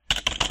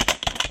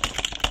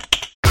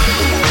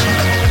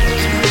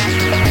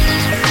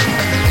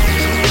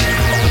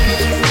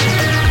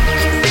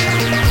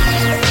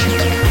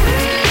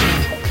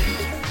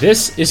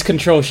This is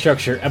Control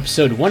Structure,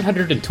 episode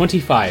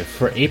 125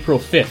 for April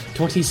 5th,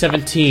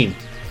 2017.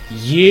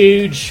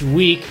 Huge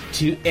week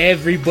to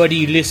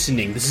everybody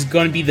listening. This is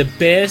going to be the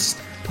best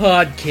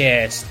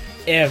podcast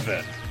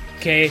ever,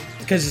 okay?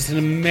 Because it's an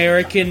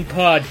American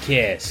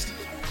podcast.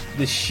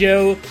 The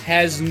show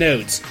has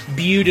notes,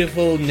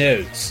 beautiful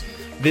notes.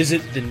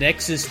 Visit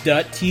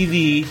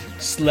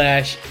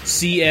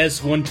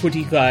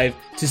thenexus.tv/CS125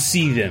 to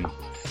see them.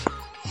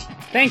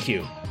 Thank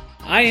you.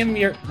 I am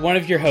one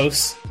of your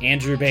hosts,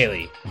 Andrew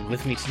Bailey. And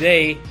with me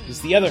today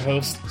is the other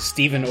host,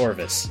 Stephen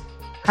Orvis.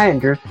 Hi,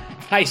 Andrew.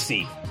 Hi,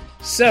 Steve.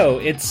 So,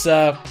 it's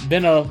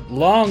been a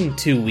long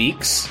 2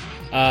 weeks.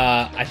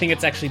 I think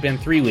it's actually been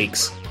 3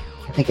 weeks.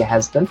 I think it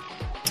has been.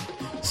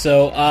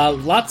 So,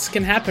 lots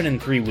can happen in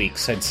 3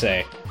 weeks, I'd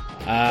say.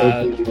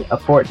 Maybe a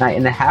fortnight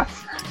and a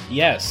half?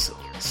 Yes.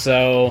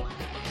 So,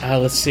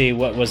 let's see,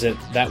 what was it?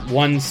 That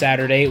one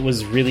Saturday, it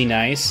was really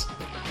nice.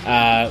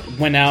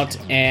 Went out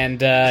and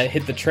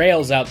hit the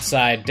trails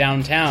outside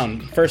downtown.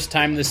 First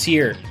time this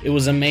year. It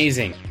was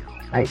amazing.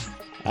 Nice.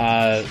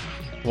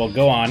 Well,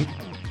 go on.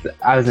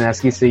 I was going to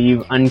ask you, so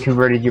you've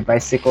unconverted your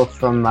bicycle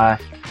from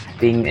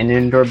being an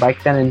indoor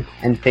bike then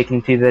and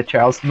taking to the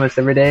trails almost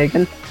every day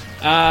again?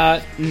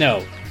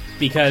 No.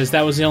 Because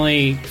that was the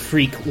only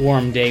freak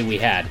warm day we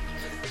had.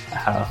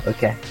 Oh,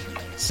 okay.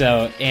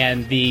 So,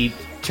 and the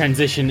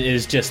transition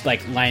is just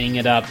like lining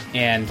it up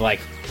and like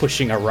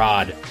pushing a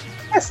rod.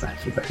 That's not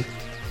too bad.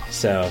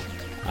 So,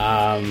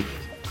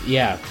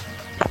 yeah.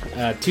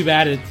 Too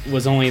bad it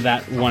was only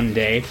that one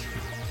day.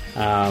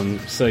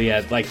 So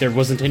yeah, like there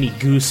wasn't any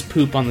goose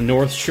poop on the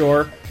North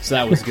Shore, so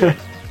that was good.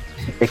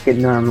 They could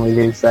normally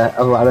lose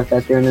a lot of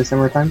that during the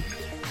summertime.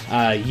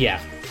 Yeah.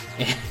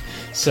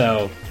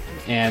 So,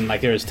 and like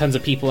there was tons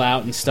of people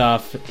out and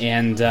stuff,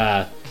 and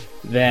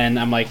then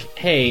I'm like,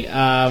 hey,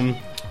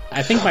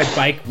 I think my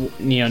bike,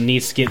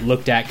 needs to get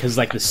looked at because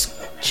like the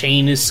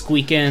chain is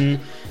squeaking.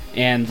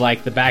 And,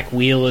 like, the back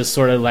wheel is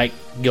sort of, like,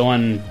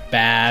 going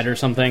bad or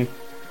something.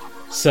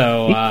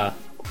 So,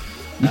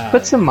 you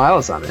put some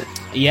miles on it.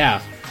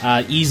 Yeah,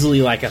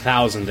 easily, like,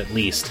 1,000 at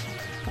least.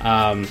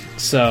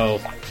 So,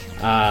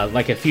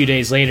 like, a few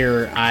days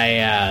later,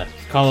 I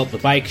call up the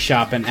bike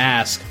shop and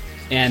ask,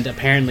 and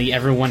apparently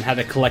everyone had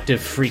a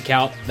collective freak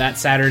out that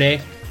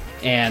Saturday,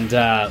 and,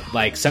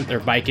 like, sent their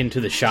bike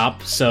into the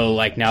shop, so,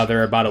 like, now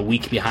they're about a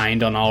week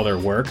behind on all their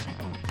work.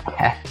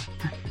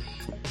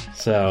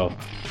 So...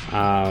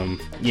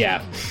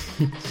 yeah,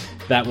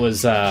 that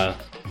was kind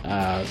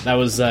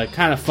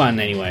of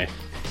fun anyway.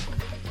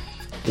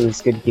 It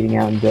was good getting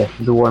out into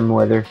the warm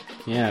weather.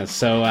 Yeah,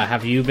 so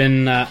have you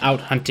been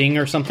out hunting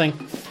or something?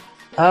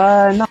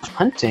 Not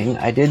hunting.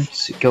 I did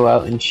go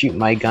out and shoot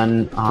my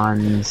gun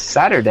on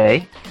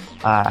Saturday.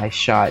 I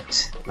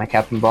shot my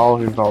Captain Ball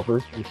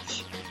revolver,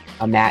 which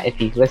Matt, if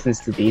he listens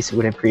to these,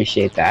 would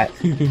appreciate that.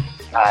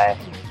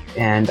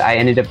 And I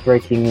ended up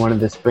breaking one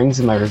of the springs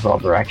of my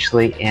revolver,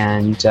 actually,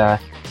 and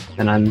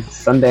then on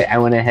Sunday, I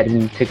went ahead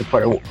and took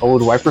apart an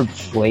old wiper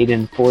blade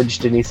and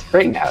forged a new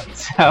spring out.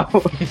 So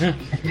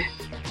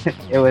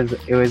it was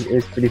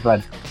pretty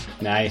fun.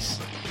 Nice.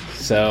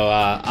 So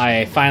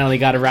I finally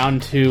got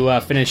around to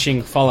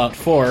finishing Fallout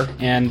 4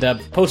 and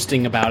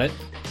posting about it.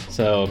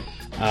 So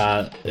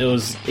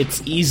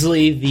it's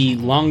easily the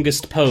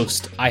longest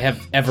post I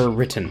have ever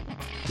written.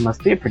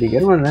 Must be a pretty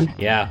good one then.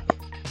 Yeah.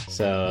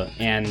 So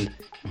and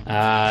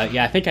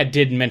I think I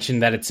did mention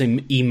that it's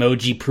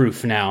emoji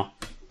proof now.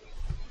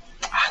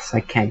 So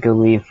I can't go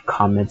leave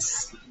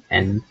comments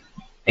and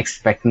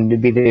expect them to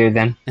be there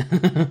then.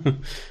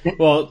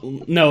 Well,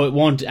 no, it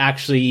won't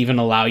actually even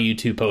allow you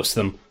to post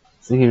them.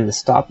 So you're going to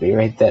stop me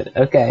right then.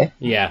 Okay.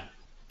 Yeah,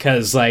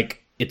 because,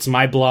 like, it's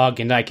my blog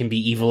and I can be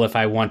evil if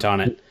I want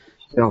on it.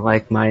 Don't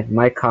like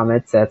my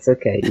comments, that's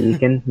okay. You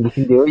can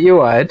do what you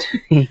want.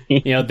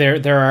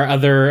 There are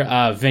other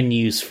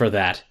venues for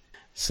that.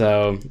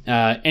 So,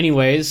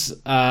 anyways,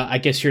 I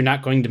guess you're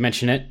not going to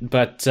mention it,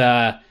 but...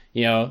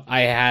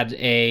 I had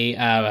a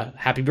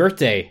happy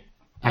birthday.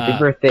 Happy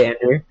birthday,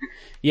 Andrew.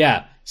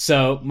 Yeah,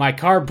 so my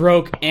car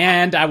broke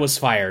and I was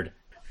fired.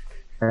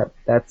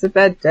 That's a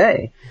bad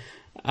day.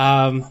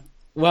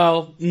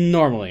 Well,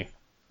 normally.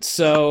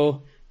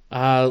 So,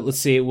 let's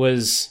see, it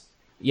was...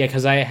 Yeah,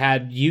 because I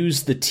had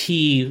used the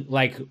T,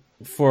 like,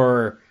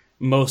 for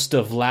most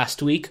of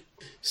last week.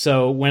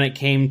 So when it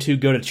came to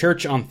go to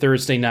church on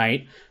Thursday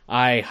night,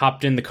 I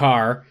hopped in the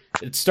car...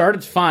 It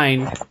started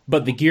fine,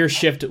 but the gear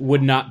shift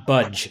would not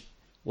budge.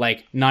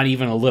 Like, not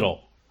even a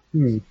little.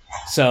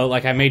 So,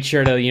 like, I made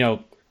sure to,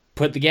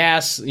 put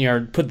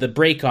the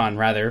brake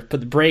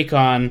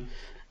on,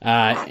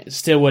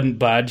 still wouldn't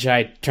budge.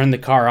 I turned the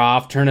car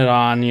off, turned it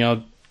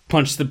on,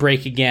 punched the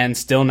brake again,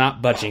 still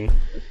not budging.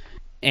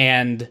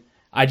 And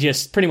I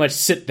just pretty much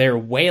sit there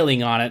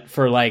wailing on it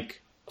for, like,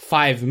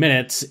 5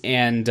 minutes,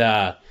 and,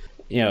 I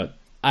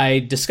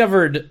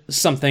discovered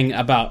something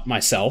about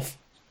myself.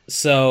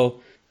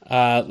 So...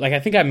 I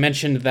think I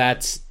mentioned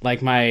that,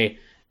 like, my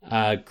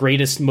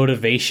greatest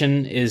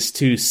motivation is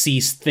to see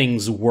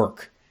things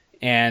work.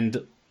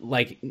 And,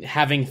 like,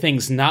 having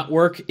things not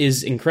work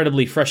is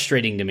incredibly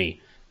frustrating to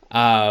me.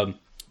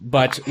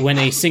 But when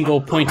a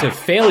single point of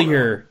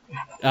failure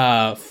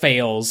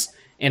fails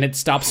and it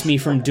stops me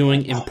from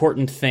doing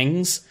important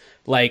things,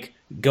 like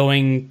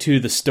going to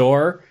the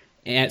store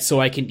and so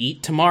I can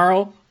eat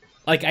tomorrow,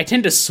 like, I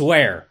tend to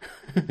swear.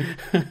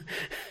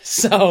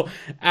 So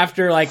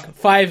after like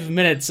 5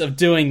 minutes of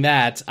doing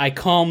that, I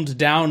calmed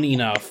down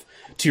enough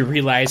to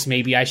realize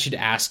maybe I should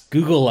ask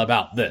Google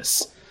about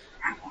this.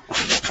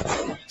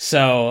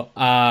 So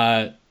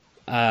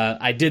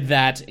I did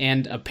that,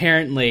 and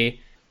apparently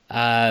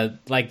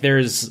like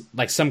there's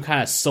like some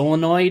kind of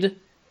solenoid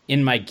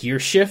in my gear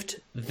shift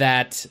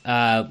that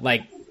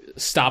like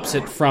stops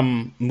it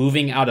from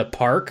moving out of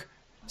park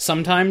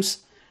sometimes.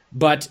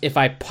 But if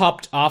I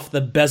popped off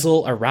the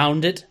bezel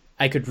around it,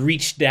 I could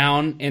reach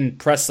down and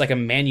press like a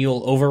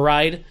manual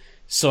override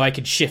so I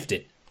could shift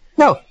it.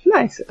 No,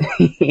 nice.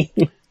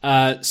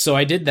 So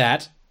I did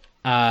that.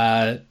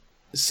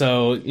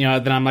 So, you know,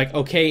 then I'm like,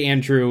 okay,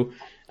 Andrew,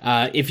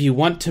 if you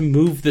want to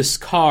move this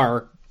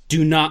car,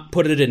 do not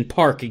put it in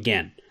park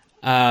again.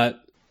 And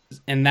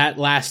that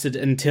lasted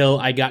until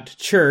I got to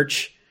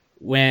church,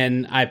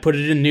 when I put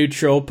it in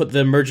neutral, put the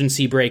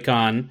emergency brake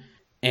on,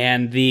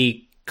 and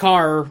the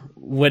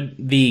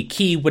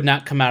key would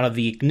not come out of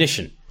the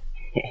ignition.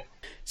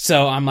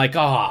 So I'm like,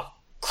 oh,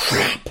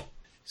 crap.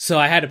 So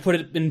I had to put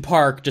it in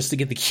park just to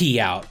get the key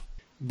out.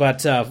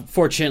 But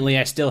fortunately,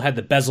 I still had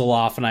the bezel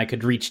off, and I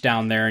could reach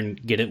down there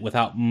and get it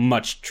without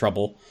much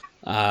trouble.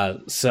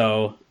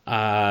 So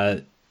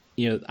that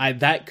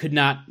could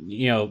not,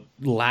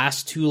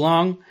 last too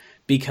long,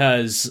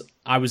 because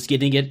I was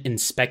getting it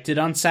inspected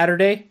on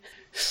Saturday.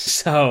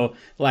 So,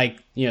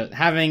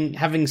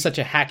 having such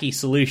a hacky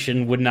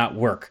solution would not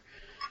work.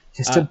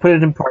 Just to put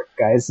it in park,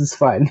 guys. It's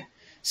fine.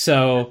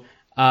 So,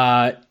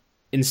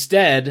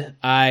 instead,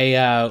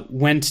 I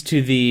went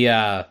to the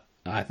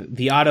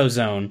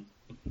AutoZone,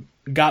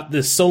 got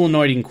the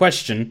solenoid in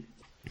question.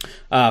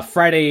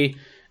 Friday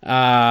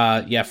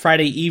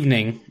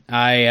evening,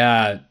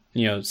 I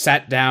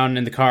sat down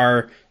in the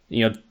car,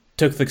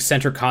 took the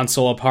center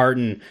console apart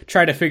and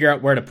tried to figure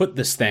out where to put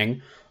this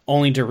thing,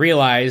 only to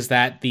realize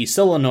that the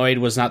solenoid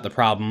was not the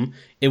problem.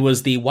 It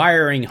was the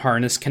wiring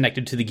harness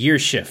connected to the gear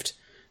shift.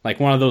 Like,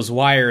 one of those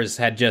wires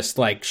had just,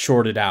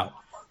 shorted out.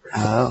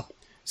 Oh.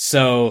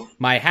 So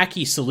my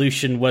hacky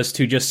solution was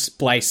to just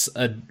splice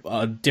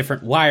a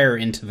different wire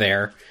into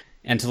there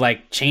and to,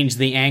 change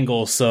the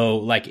angle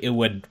so, it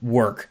would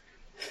work.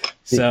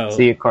 So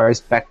your car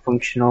is back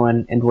functional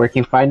and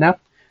working fine now?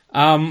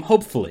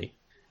 Hopefully.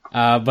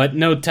 But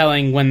no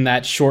telling when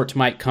that short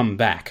might come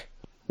back.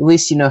 At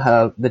least you know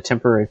how the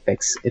temporary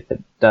fix, if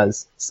it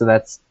does. So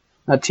that's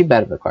not too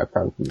bad of a car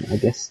problem, I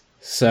guess.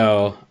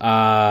 So,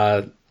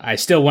 I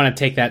still want to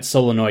take that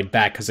solenoid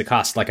back because it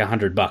costs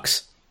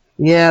 $100.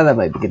 Yeah, that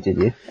might be good to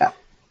do.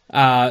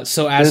 Yeah.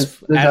 So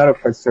those auto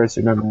parts stores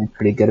are normally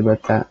pretty good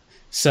about that.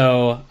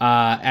 So,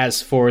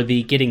 as for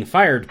the getting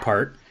fired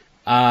part,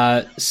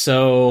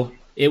 so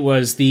it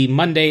was the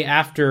Monday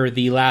after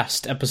the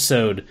last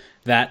episode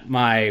that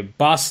my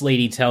boss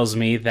lady tells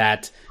me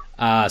that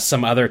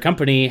some other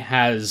company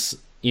is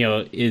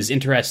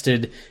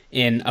interested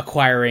in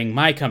acquiring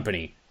my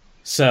company.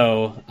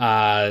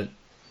 So,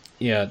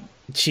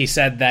 she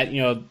said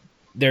that,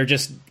 they're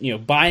just,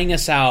 buying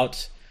us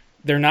out.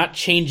 They're not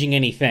changing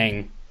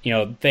anything.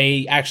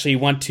 They actually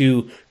want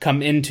to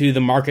come into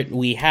the market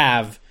we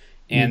have,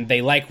 and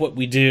they like what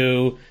we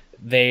do.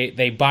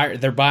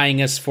 They're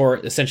buying us for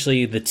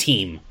essentially the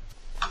team.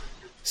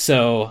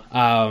 So,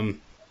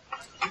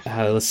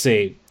 let's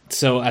see.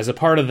 So as a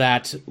part of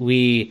that,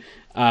 we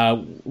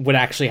would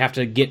actually have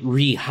to get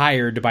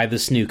rehired by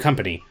this new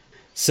company.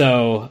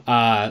 So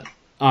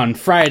on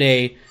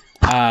Friday,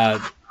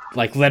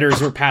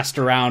 letters were passed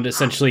around,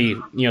 essentially,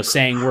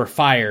 saying we're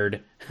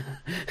fired.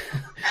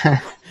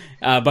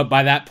 But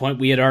by that point,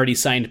 we had already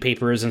signed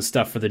papers and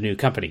stuff for the new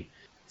company.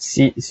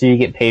 So you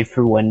get paid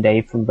for one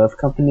day from both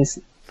companies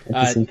at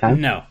the same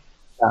time? No.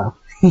 Oh.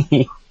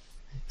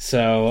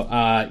 So,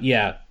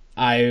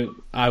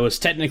 I was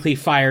technically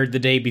fired the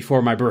day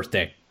before my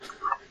birthday.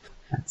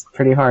 That's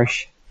pretty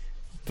harsh.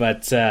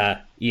 But, and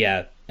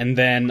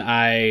then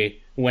I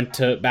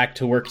went back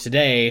to work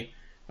today,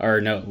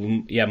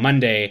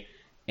 Monday,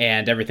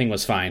 and everything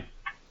was fine.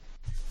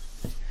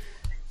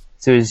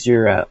 So is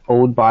your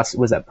old boss,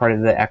 was that part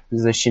of the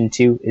acquisition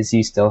too? Is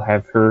you still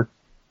have her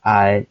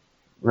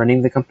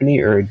running the company,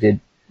 or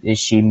is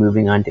she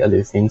moving on to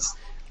other things?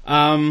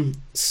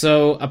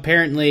 So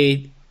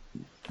apparently,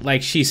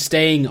 she's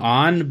staying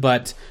on,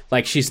 but,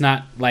 she's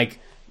not, I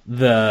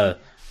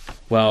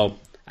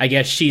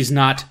guess she's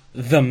not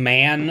the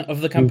man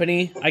of the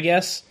company, I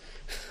guess.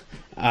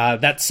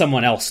 That's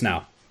someone else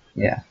now.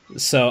 Yeah.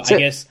 So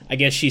I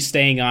guess she's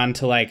staying on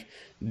to,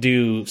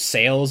 do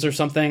sales or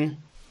something.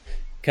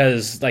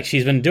 Because,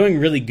 she's been doing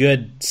really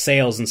good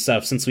sales and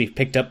stuff since we've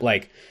picked up,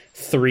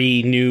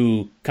 3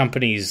 new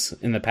companies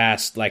in the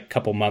past,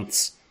 couple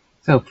months.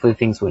 So hopefully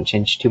things won't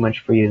change too much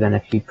for you then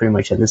if you pretty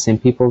much have the same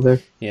people there.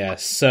 Yeah,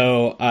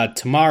 so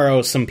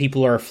tomorrow some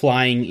people are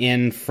flying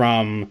in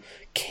from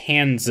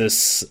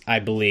Kansas, I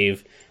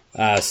believe,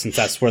 since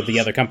that's where the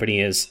other company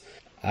is.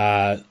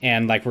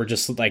 And like we're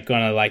just like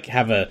gonna like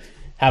have a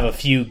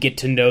few get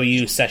to know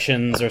you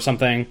sessions or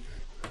something.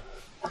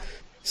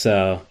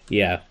 So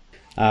yeah.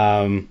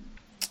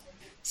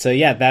 So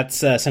yeah,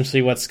 that's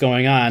essentially what's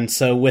going on.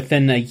 So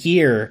within a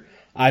year,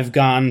 I've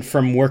gone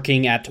from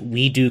working at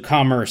We Do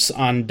Commerce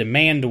on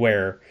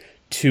Demandware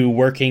to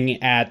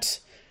working at,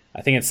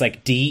 I think it's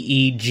like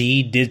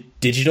DEG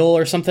Digital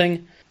or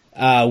something,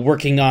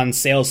 working on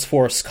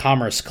Salesforce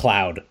Commerce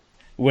Cloud,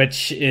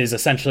 which is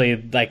essentially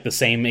like the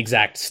same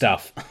exact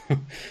stuff.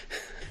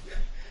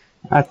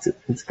 That's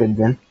good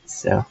then.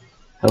 So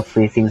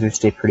hopefully things will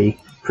stay pretty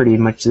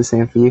much the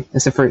same for you.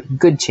 Except for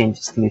good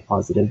changes can be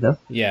positive though.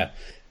 Yeah.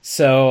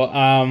 So,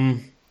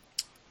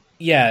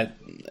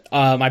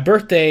 my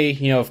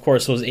birthday, of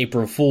course, was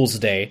April Fool's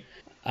Day.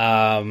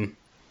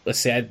 Let's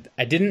see,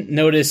 I didn't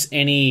notice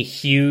any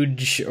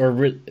huge,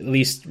 or at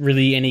least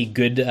really any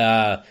good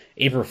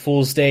April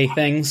Fool's Day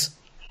things.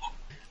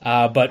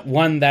 But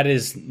one that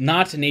is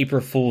not an April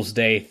Fool's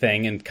Day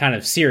thing and kind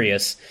of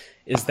serious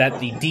is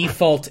that the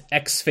default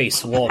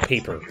Xface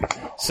wallpaper.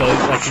 So,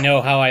 like,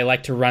 how I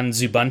like to run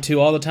Xubuntu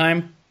all the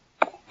time?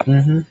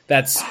 Mm-hmm.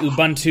 That's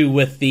Ubuntu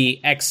with the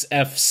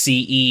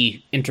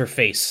XFCE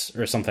interface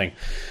or something.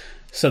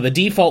 So the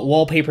default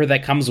wallpaper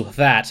that comes with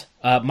that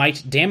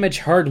might damage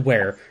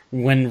hardware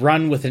when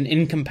run with an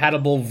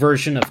incompatible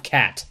version of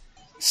Cat.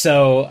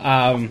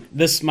 So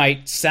this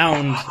might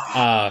sound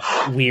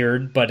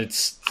weird, but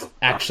it's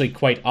actually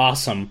quite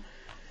awesome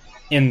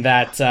in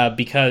that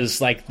because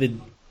like the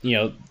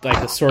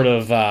sort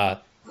of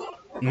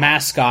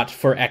mascot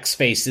for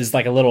Xface is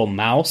like a little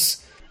mouse.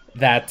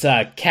 That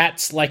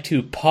cats like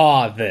to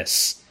paw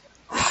this.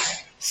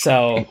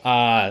 So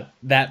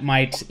that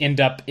might end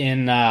up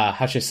in,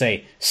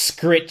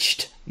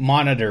 scritched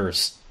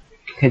monitors.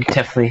 Could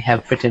definitely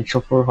have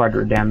potential for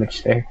hardware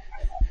damage there.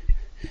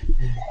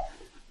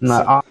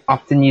 Not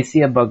often you see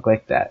a bug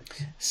like that.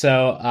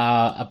 So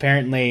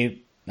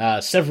apparently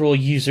several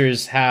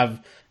users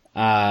have,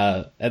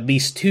 at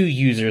least 2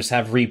 users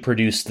have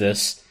reproduced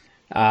this.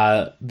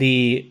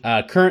 The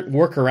current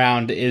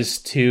workaround is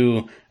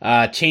to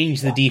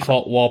change the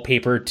default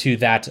wallpaper to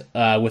that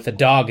with a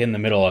dog in the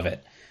middle of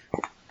it.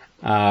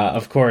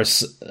 Of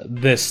course,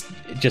 this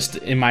just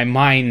in my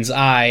mind's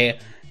eye,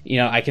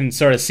 I can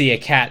sort of see a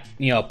cat,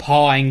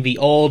 pawing the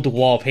old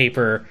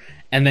wallpaper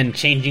and then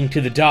changing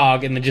to the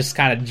dog and then just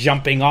kind of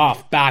jumping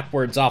off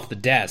backwards off the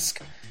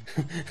desk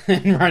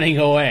and running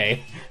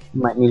away.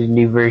 You might need a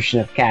new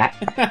version of cat.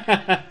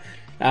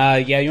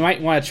 Yeah, you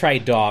might want to try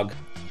dog.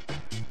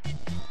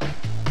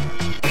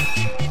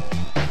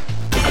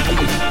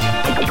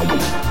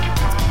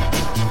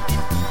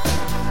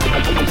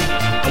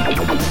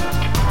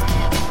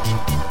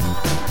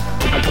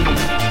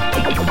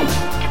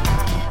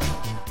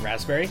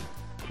 Raspberry?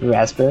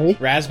 Raspberry?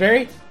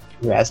 Raspberry?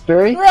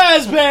 Raspberry?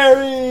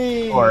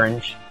 Raspberry!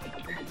 Orange.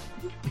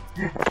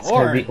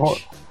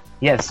 Orange.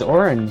 Yes,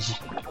 orange.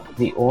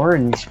 The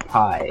orange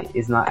pie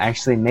is not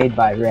actually made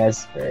by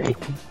Raspberry.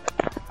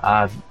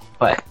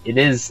 But it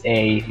is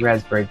a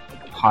Raspberry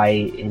Pi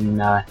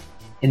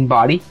in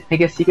body, I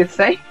guess you could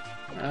say.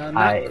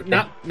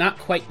 Not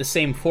quite the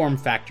same form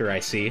factor, I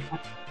see.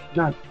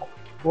 Not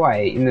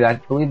quite. I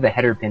believe the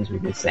header pins were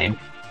the same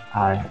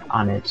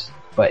on it.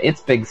 But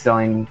its big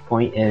selling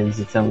point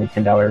is it's only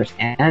 $10,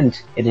 and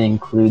it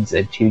includes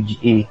a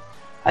 2G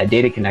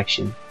data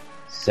connection.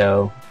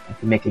 So it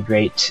can make a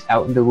great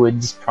out in the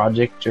woods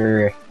project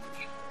or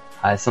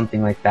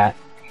something like that.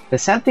 The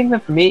sad thing though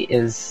for me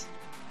is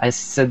I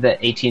said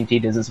that AT&T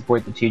doesn't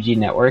support the 2G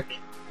network,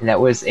 and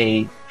that was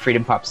a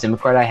Freedom Pop SIM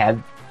card I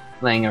had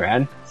laying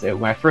around. So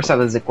when I first saw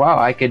it, I was like, wow,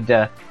 I could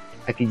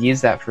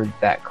use that for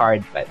that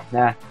card, but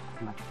nah,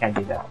 I can't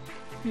do that.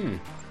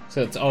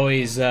 So it's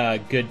always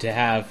good to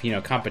have,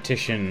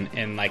 competition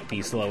in like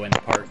these low-end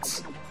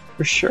parts.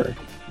 For sure.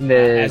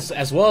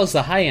 As well as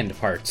the high-end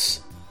parts.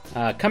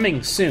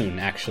 Coming soon,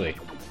 actually.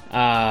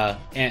 How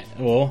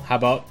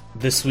about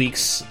this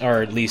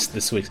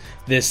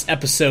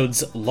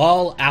episode's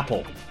LOL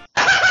Apple.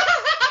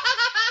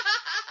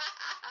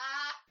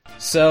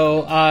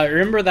 So,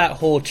 remember that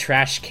whole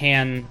trash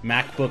can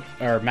MacBook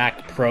or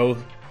Mac Pro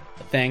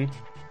thing?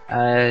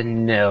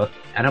 No.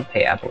 I don't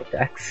pay Apple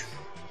tax.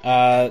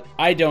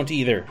 I don't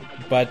either,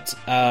 but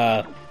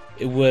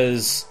it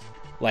was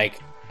like,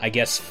 I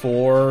guess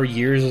 4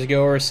 years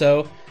ago or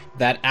so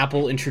that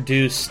Apple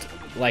introduced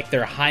like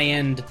their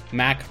high-end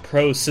Mac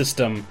Pro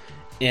system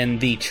in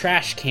the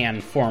trash can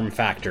form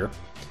factor.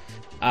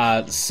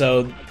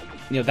 So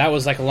that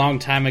was like a long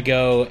time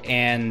ago,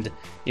 and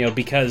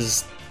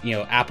because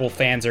Apple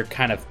fans are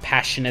kind of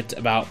passionate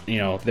about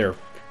the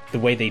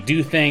way they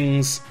do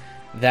things,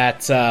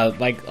 that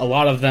like a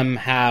lot of them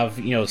have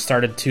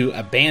started to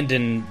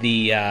abandon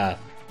the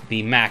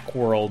Mac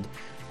world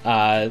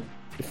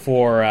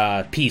for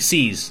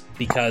PCs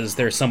because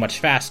they're so much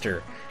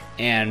faster,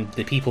 and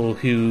the people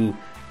who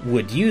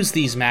would use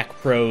these Mac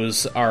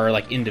Pros are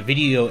like into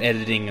video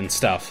editing and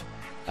stuff.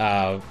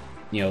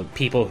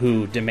 People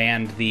who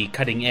demand the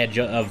cutting edge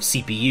of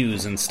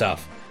CPUs and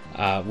stuff.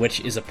 which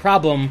is a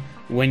problem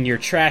when your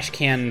trash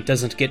can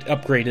doesn't get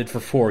upgraded for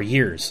 4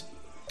 years.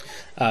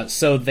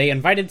 So they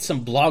invited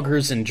some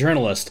bloggers and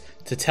journalists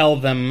to tell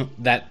them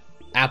that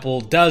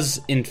Apple does,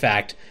 in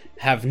fact,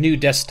 have new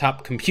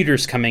desktop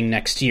computers coming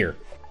next year.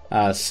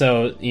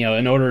 So,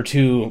 in order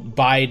to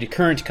buy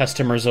current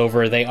customers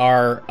over, they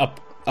are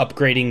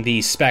upgrading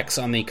the specs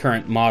on the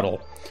current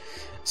model.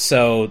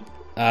 So,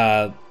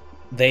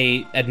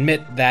 they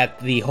admit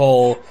that the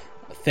whole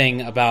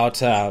thing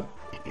about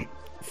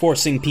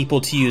forcing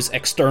people to use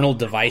external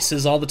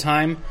devices all the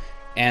time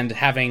and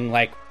having,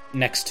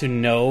 next to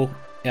no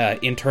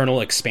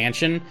internal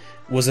expansion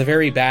was a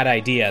very bad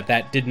idea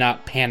that did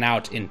not pan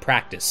out in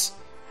practice.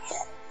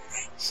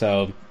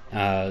 So...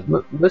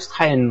 most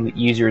high-end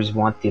users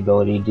want the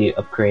ability to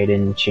upgrade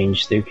and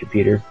change their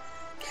computer.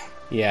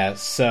 Yeah,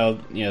 so,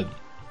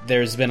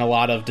 there's been a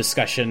lot of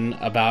discussion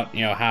about,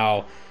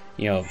 how,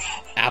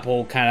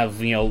 Apple kind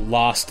of,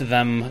 lost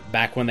them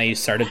back when they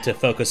started to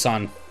focus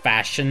on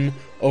fashion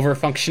over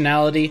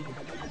functionality.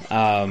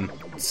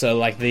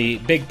 So, the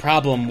big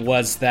problem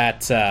was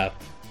that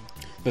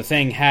the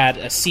thing had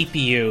a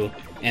CPU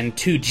and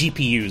 2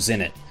 GPUs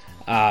in it.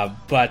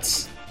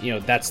 But...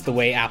 that's the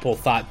way Apple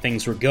thought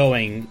things were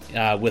going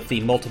with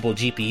the multiple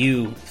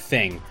GPU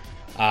thing.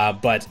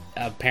 But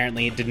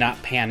apparently it did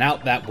not pan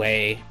out that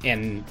way,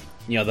 and,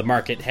 the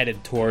market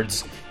headed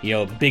towards,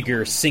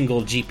 bigger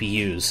single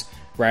GPUs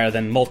rather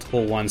than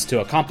multiple ones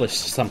to accomplish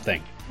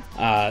something.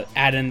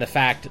 Add in the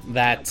fact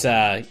that,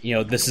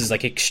 this is,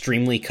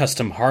 extremely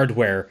custom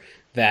hardware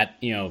that,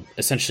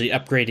 essentially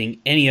upgrading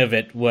any of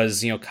it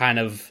was, kind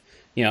of,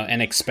 an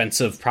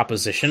expensive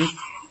proposition.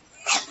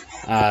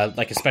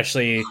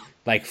 Especially...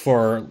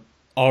 for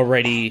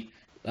already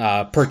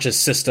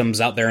purchased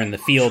systems out there in the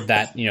field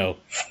that,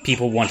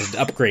 people wanted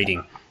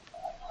upgrading.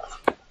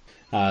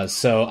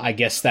 So I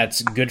guess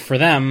that's good for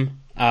them,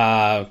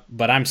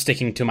 but I'm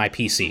sticking to my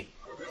PC.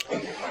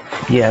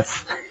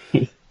 Yes.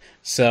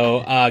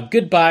 So,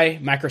 goodbye,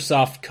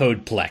 Microsoft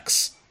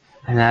Codeplex.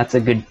 And that's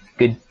a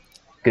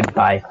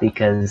goodbye,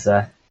 because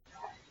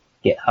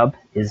GitHub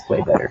is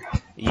way better.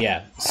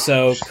 Yeah,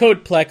 so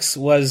Codeplex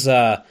was...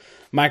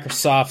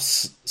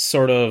 Microsoft's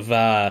sort of,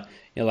 I'm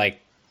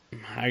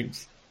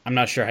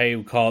not sure how you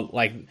would call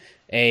it,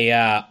 a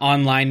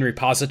online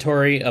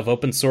repository of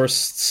open source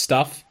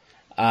stuff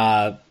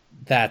that,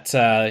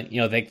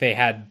 they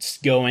had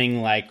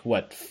going,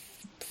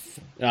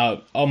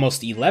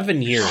 almost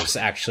 11 years,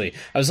 actually.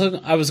 I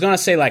was going to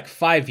say,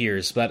 5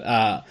 years,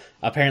 but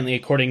apparently,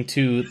 according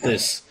to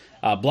this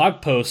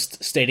blog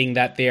post stating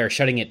that they are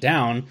shutting it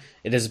down,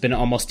 it has been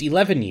almost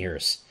 11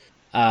 years.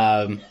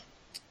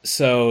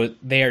 So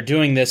they are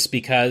doing this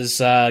because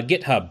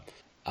GitHub,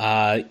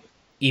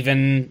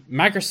 even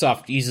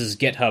Microsoft uses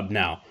GitHub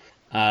now.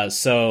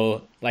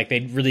 So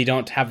they really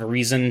don't have a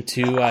reason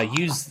to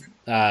use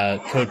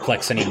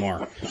Codeplex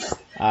anymore.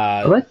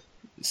 What?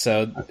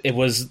 So it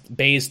was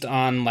based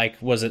on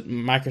was it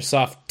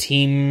Microsoft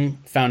Team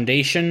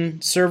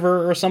Foundation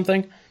server or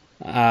something?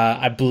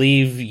 I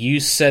believe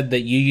you said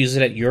that you use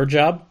it at your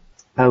job.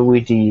 We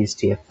do use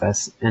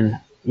TFS, and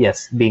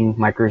yes, being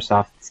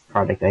Microsoft's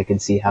product, I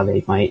could see how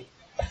they might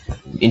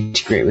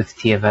integrate with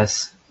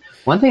TFS.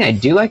 One thing I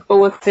do like about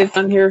what they've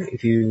done here,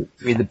 if you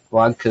read the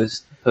blog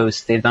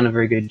post, they've done a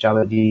very good job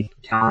of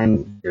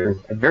detailing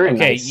a very nice...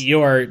 Okay,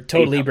 you are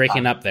totally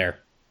breaking up there.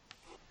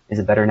 Is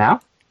it better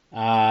now?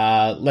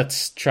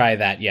 Let's try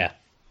that, yeah.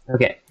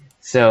 Okay,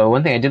 so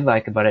one thing I did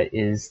like about it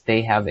is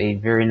they have a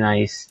very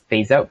nice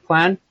phase-out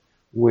plan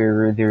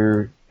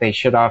where they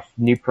shut off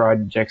new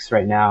projects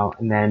right now,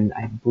 and then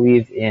I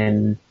believe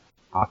in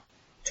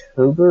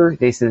October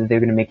they said that they're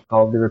going to make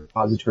all of the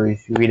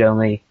repositories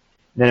read-only.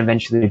 Then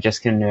eventually they're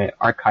just going to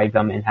archive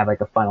them and have a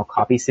final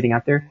copy sitting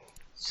out there.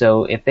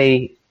 So if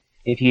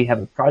you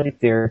have a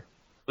project there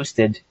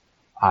posted,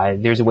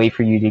 there's a way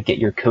for you to get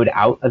your code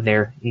out of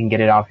there. You can get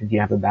it off if you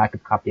have a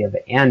backup copy of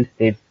it, and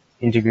they've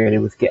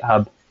integrated with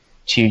GitHub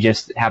to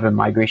just have a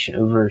migration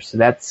over. So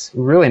that's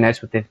really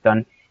nice what they've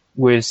done.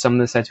 Whereas some of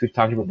the sites we've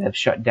talked about that have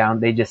shut down,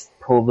 they just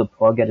pull the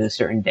plug at a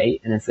certain date,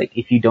 and it's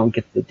if you don't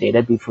get the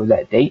data before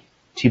that date,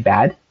 too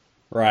bad.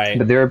 Right.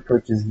 But their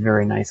approach is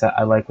very nice.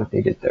 I like what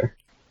they did there.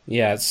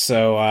 Yeah,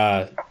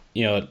 so,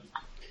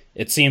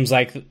 it seems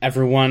like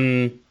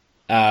everyone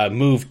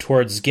moved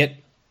towards Git,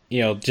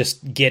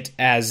 just Git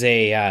as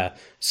a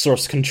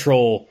source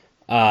control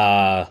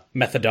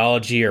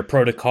methodology or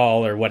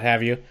protocol or what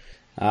have you.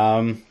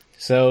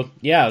 So,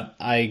 yeah,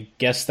 I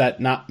guess that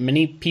not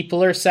many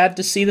people are sad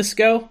to see this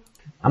go.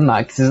 I'm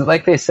not, because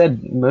like they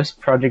said, most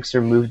projects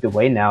are moved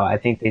away now. I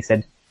think they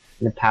said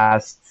in the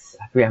past,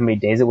 I forget how many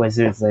days it was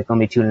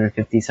only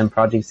 250 some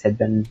projects had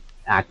been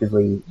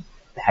actively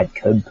had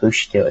code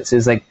pushed to it. So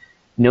it's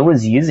no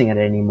one's using it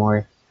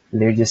anymore.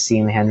 They're just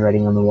seeing the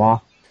handwriting on the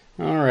wall.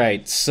 All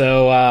right,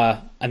 so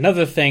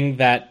another thing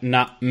that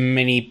not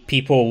many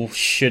people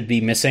should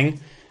be missing.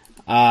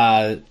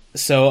 After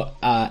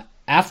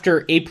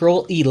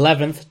April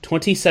 11th,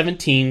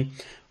 2017,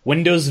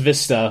 Windows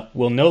Vista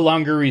will no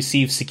longer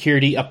receive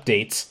security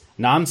updates,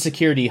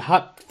 non-security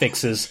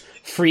hotfixes,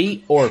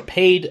 free or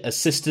paid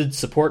assisted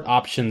support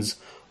options,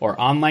 or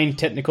online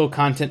technical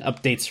content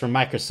updates from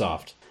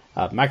Microsoft.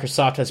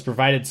 Microsoft has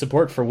provided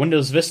support for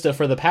Windows Vista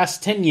for the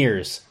past 10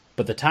 years,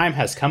 but the time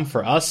has come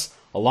for us,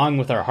 along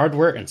with our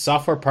hardware and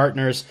software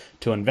partners,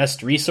 to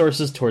invest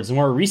resources towards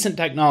more recent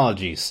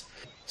technologies.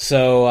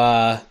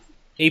 So,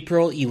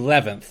 April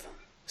 11th.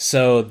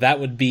 So that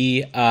would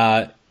be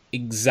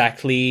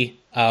exactly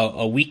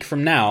a week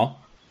from now.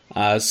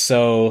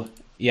 So,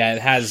 yeah,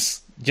 it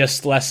has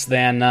just less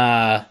than,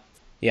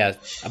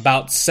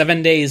 about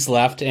 7 days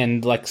left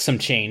and, like, some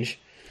change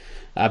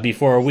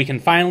before we can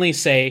finally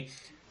say,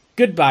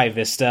 goodbye,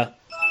 Vista.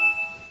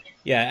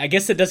 Yeah, I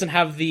guess it doesn't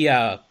have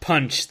the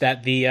punch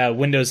that the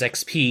Windows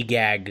XP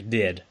gag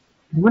did.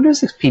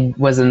 Windows XP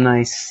was a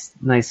nice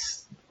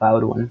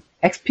loud one.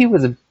 XP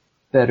was a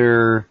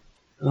better,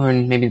 or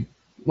maybe,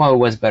 well, it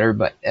was better,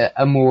 but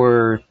a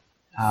more...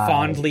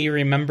 fondly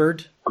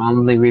remembered,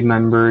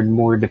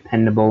 more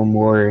dependable,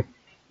 more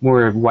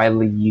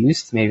widely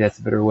used, maybe that's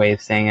a better way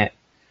of saying it,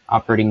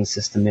 operating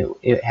system.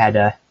 It had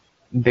a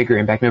bigger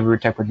impact. Remember we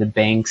talked about the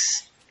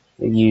banks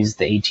that used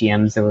the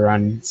ATMs that were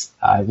on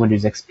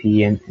Windows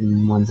XP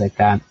and ones like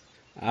that.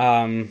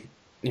 I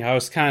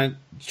was kind of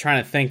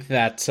trying to think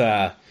that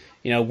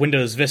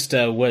Windows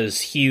Vista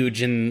was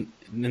huge in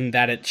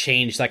that it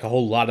changed like a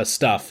whole lot of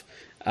stuff.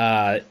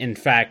 In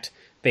fact,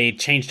 they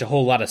changed a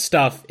whole lot of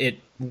stuff. It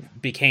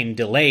became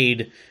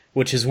delayed,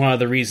 which is one of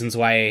the reasons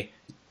why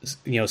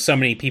so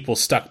many people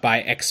stuck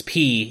by XP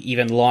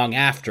even long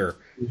after.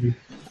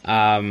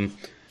 Mm-hmm.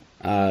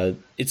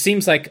 It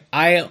seems like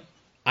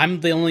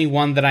I'm the only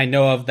one that I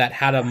know of that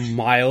had a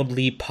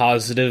mildly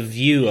positive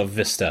view of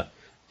Vista.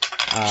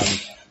 I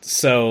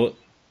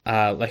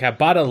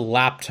bought a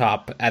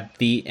laptop at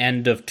the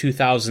end of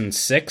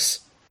 2006,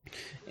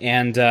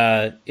 and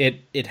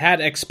it had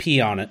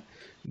XP on it,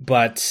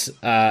 but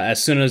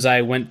as soon as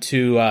I went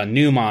to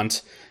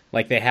Newmont,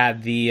 like they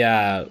had the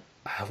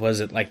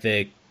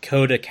the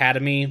Code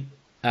Academy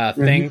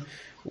thing,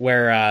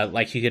 where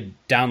you could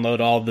download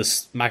all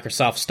this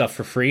Microsoft stuff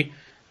for free.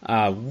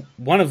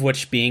 One of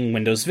which being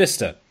Windows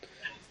Vista.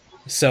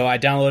 So I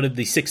downloaded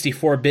the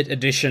 64-bit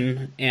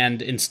edition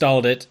and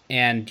installed it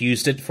and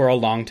used it for a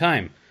long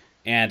time.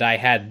 And I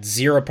had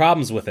zero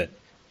problems with it.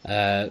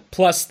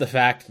 Plus the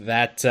fact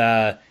that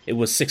it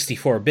was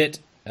 64-bit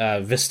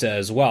Vista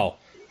as well.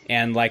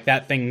 And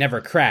that thing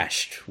never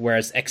crashed,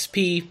 whereas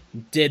XP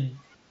did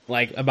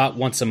about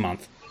once a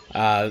month.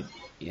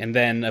 And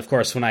then, of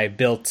course, when I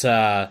built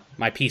my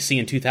PC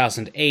in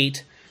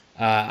 2008,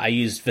 I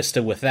used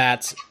Vista with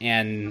that,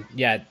 and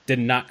it did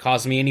not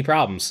cause me any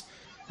problems.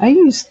 I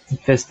used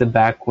Vista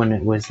back when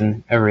it was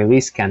a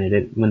release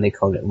candidate, when they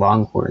called it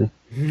Longhorn.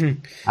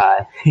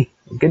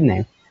 Good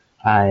name.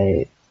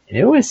 It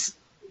was,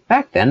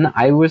 back then,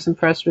 I was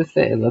impressed with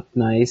it. It looked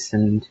nice,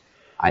 and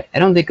I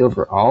don't think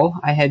overall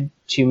I had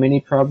too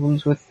many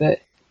problems with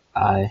it.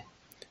 I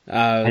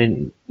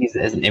didn't use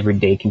it as an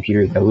everyday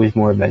computer, though. It was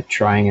more of a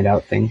trying it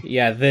out thing.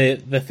 Yeah,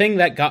 the thing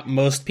that got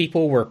most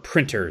people were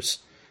printers.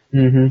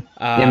 Mm-hmm.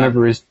 I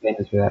remember it was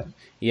famous for that.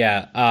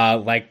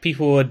 Yeah,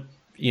 people would,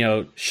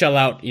 shell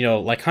out,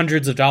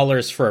 hundreds of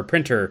dollars for a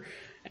printer,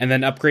 and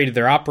then upgraded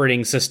their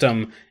operating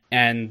system,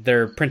 and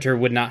their printer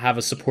would not have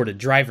a supported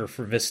driver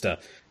for Vista.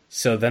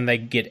 So then they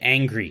get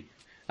angry.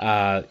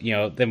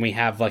 Then we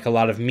have a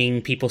lot of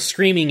mean people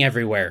screaming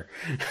everywhere.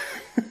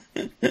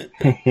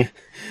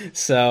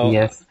 So,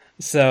 yes.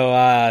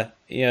 So,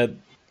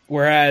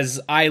 whereas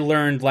I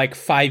learned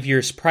 5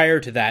 years prior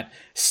to that,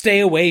 stay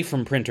away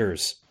from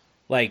printers.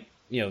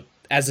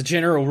 As a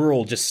general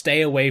rule, just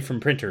stay away from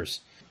printers.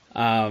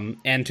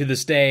 And to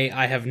this day,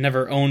 I have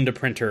never owned a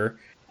printer.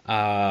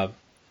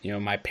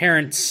 My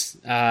parents,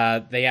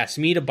 they asked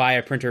me to buy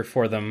a printer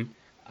for them,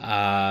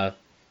 or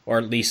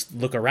at least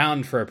look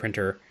around for a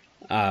printer.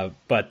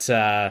 But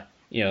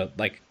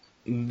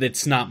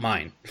it's not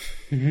mine.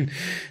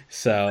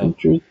 So,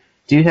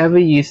 do you have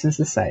a use in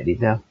society,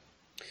 though?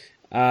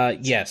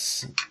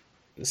 Yes.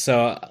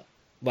 So,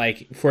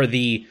 for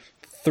the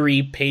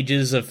 3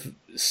 pages of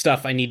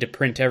stuff I need to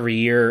print every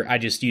year, I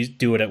just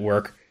do it at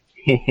work.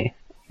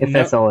 If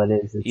that's all it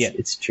is,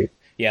 it's true.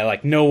 Yeah,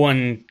 no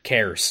one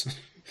cares.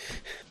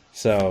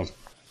 So,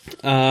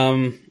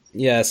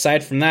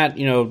 aside from that,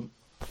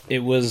 it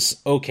was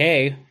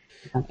okay.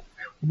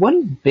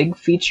 One big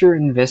feature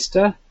in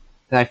Vista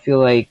that I feel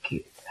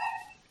like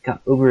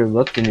got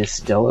overlooked and is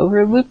still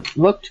overlooked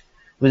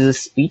was the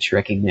speech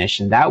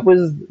recognition. That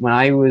was, when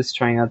I was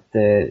trying out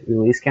the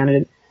release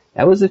candidate,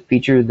 that was a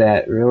feature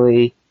that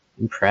really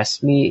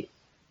impressed me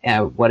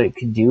at what it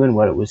could do and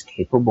what it was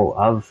capable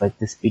of.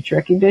 The speech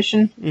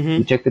recognition,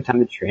 we took the time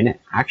to train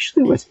it,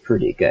 actually was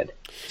pretty good.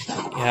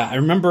 Yeah, I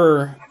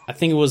remember, I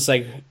think it was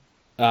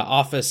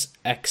Office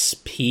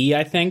XP,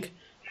 I think,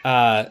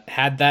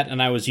 had that,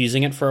 and I was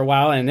using it for a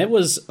while, and it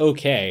was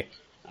okay.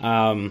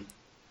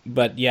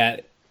 But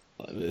yeah,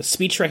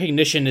 speech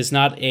recognition is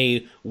not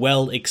a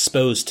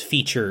well-exposed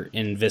feature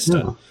in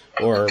Vista,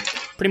 or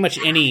pretty much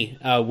any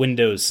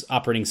Windows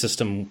operating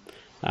system.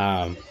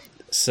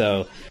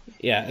 So,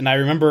 Yeah, and I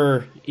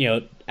remember,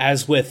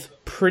 as with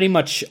pretty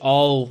much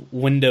all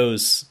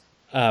Windows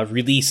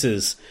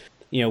releases,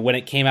 when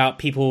it came out,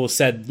 people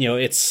said,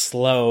 it's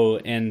slow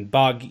and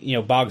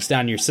bogs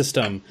down your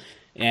system.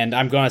 And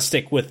I'm going to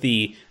stick with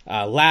the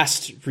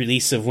last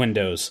release of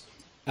Windows.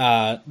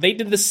 They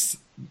did this.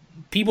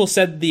 People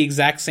said the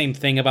exact same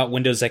thing about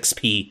Windows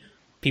XP.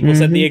 People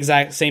said the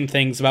exact same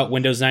things about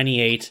Windows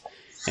 98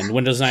 and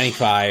Windows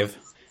 95.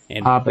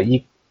 And but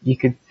you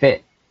could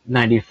fit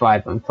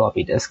 95 on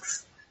floppy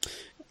disks.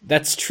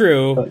 That's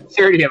true.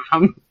 30 of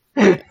them.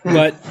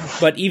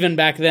 but even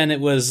back then, it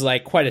was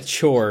like quite a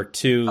chore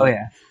to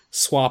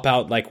swap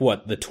out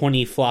the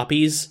 20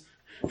 floppies.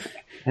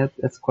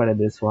 That's quite a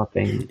bit of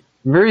swapping.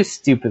 Very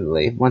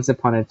stupidly, once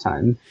upon a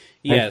time,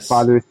 yes, my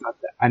father thought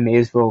that I may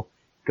as well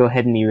go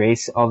ahead and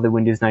erase all the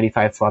Windows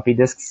 95 floppy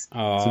disks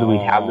so that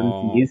we'd have them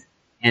to use.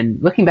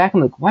 And looking back,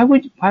 I'm like, why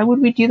would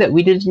we do that?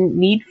 We didn't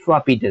need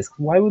floppy disks.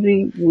 Why would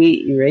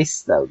we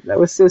erase them? That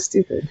was so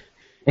stupid.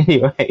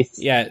 Anyways.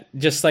 Yeah,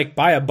 just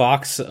buy a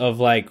box of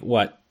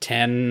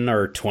 10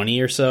 or 20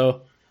 or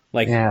so.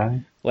 Like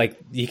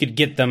you could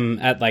get them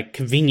at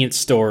convenience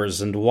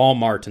stores and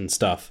Walmart and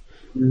stuff.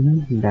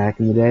 Back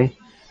in the day.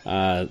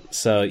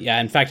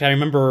 In fact, I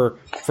remember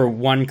for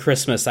one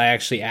Christmas, I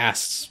actually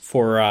asked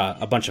for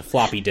a bunch of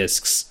floppy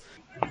disks,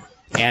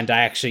 and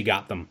I actually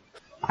got them.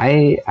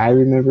 I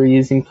remember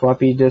using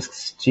floppy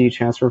disks to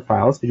transfer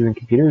files between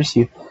computers.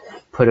 You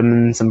put them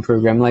in some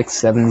program like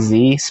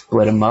 7Z,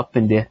 split them up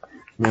into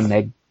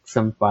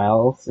some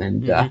files,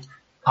 and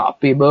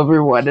copy them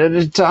over one at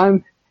a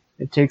time.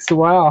 It takes a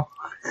while.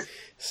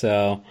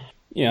 So,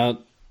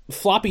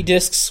 floppy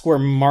disks were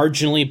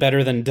marginally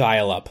better than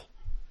dial-up.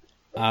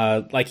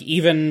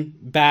 Even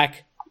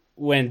back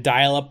when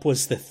dial-up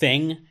was the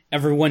thing,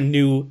 everyone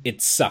knew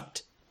it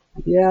sucked.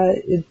 Yeah,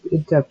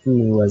 it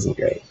definitely wasn't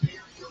great.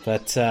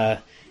 But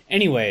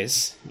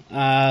anyways,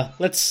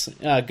 let's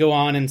go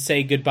on and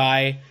say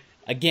goodbye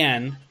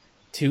again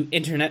to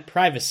internet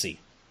privacy.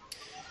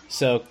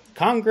 So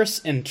Congress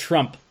and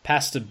Trump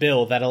passed a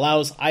bill that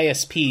allows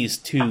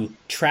ISPs to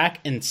track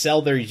and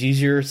sell their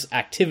users'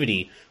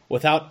 activity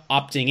without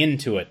opting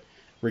into it,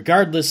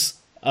 regardless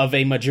of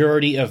a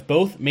majority of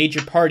both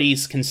major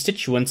parties'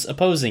 constituents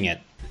opposing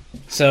it.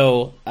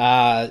 So,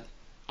 I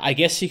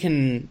guess you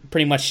can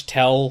pretty much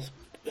tell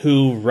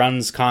who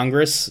runs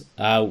Congress,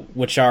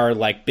 which are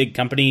big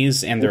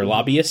companies and their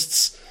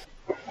lobbyists.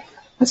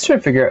 Let's try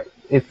to figure out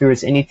if there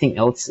was anything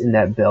else in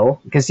that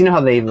bill, because you know how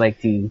they like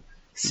to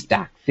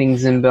stack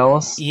things in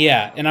bills?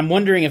 Yeah, and I'm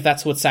wondering if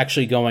that's what's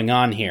actually going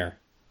on here.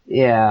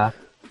 Yeah,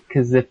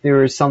 because if there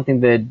was something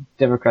that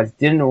Democrats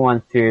didn't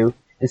want through,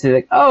 and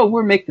say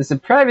we'll make this a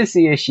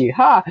privacy issue.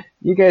 Ha!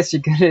 You guys are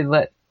going to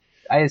let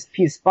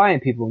ISPs spy on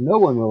people. No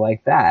one will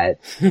like that.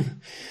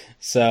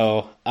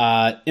 So,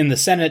 in the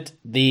Senate,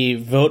 the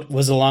vote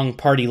was along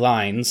party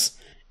lines,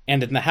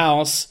 and in the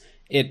House,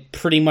 it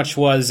pretty much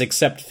was,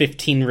 except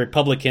 15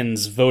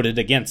 Republicans voted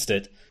against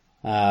it.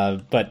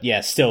 But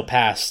yeah, still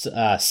passed,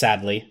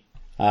 sadly.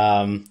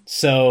 In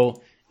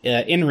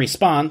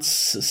response,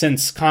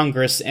 since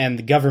Congress and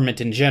the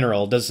government in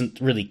general doesn't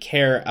really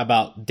care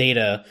about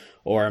data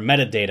or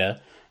metadata,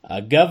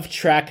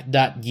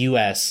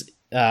 GovTrack.us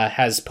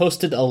has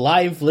posted a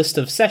live list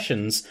of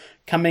sessions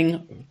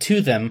coming to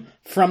them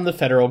from the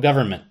federal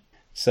government.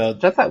 So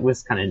which I thought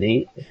was kind of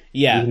neat.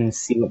 Yeah. You can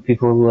see what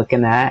people are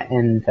looking at,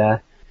 and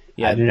I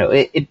don't know,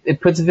 it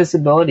puts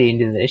visibility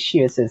into the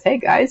issue. It says, hey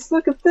guys,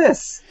 look at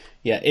this.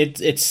 Yeah,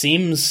 it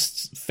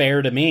seems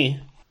fair to me.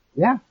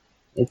 Yeah,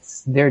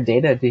 it's their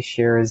data to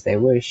share as they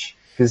wish,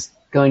 because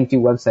going to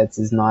websites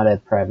is not a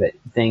private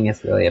thing,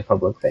 it's really a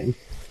public thing.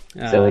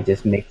 So it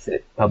just makes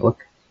it public.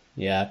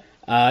 Yeah,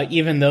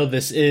 even though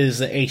this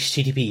is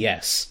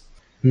HTTPS.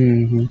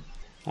 Mm-hmm.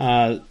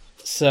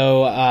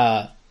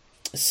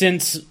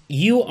 Since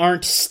you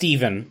aren't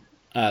Steven,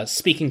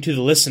 speaking to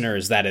the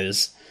listeners, that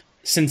is,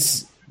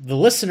 since the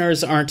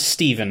listeners aren't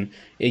Steven,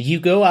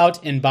 you go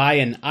out and buy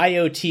an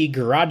IoT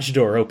garage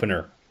door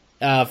opener.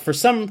 For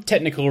some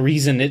technical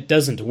reason, it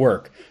doesn't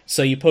work,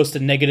 so you post a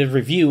negative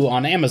review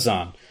on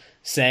Amazon,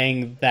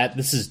 saying that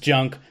this is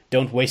junk,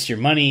 don't waste your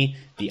money,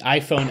 the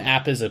iPhone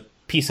app is a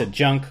piece of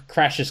junk,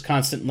 crashes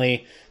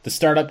constantly, the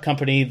startup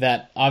company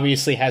that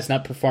obviously has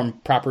not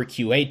performed proper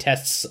QA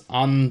tests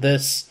on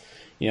this,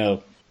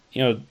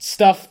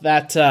 stuff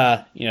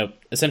that,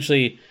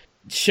 essentially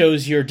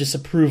shows your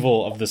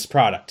disapproval of this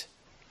product.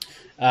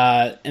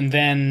 And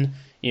then,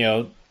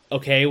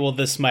 okay, well,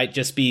 this might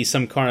just be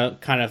some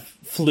kind of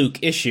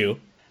fluke issue.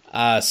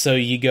 So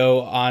you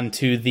go on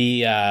to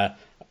the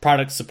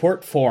product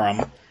support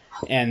forum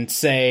and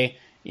say,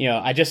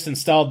 I just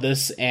installed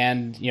this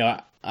and,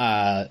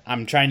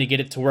 I'm trying to get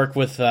it to work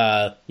with,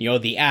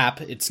 the app.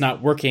 It's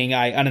not working.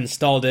 I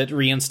uninstalled it,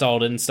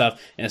 reinstalled it and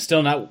stuff, and it's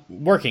still not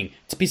working.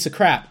 It's a piece of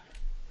crap.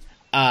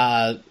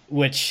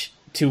 Which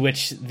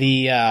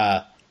the,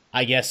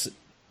 I guess,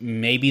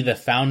 maybe the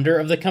founder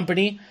of the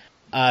company,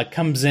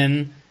 comes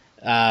in.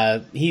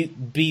 He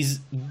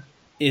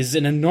is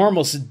an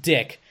enormous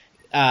dick.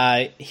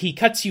 He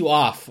cuts you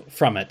off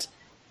from it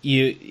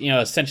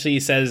essentially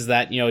says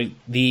that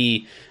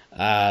the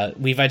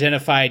we've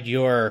identified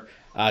your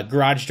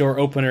garage door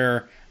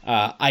opener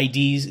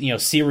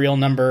IDs, serial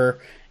number,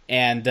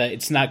 and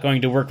it's not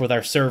going to work with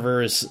our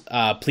servers.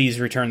 Please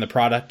return the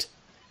product.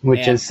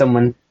 Which, as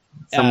someone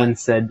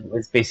said,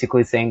 was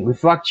basically saying,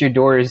 we've locked your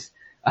doors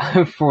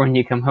for when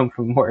you come home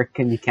from work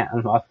and you can't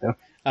unlock them.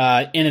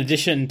 In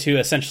addition to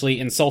essentially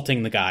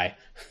insulting the guy.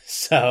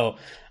 So,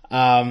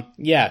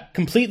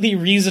 completely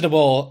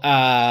reasonable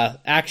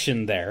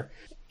action there.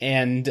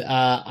 And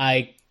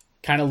I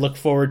kind of look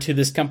forward to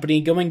this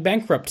company going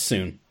bankrupt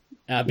soon.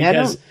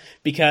 Because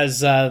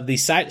the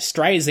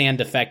Streisand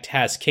effect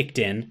has kicked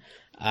in.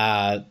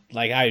 I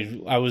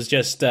was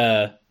just,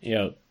 I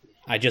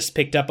just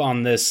picked up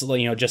on this,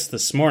 just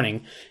this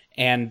morning,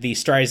 and the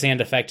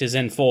Streisand effect is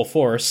in full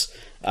force.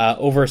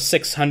 Over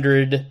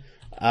 600,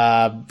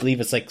 I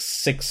believe it's like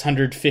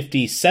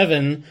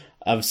 657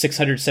 of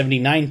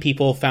 679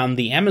 people found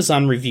the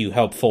Amazon review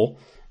helpful.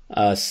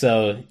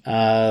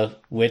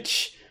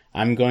 Which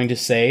I'm going to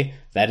say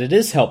that it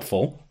is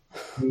helpful.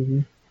 Mm-hmm.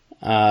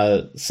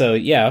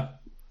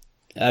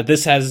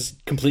 This has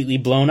completely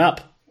blown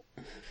up.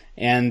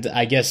 And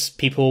I guess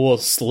people will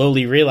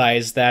slowly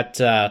realize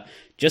that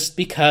just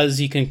because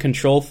you can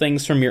control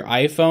things from your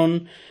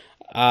iPhone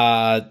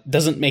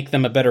doesn't make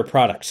them a better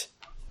product.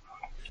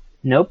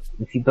 Nope.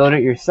 If you build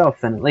it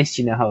yourself, then at least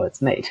you know how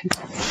it's made.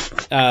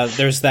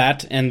 There's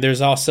that, and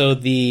there's also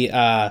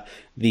the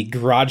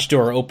garage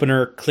door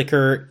opener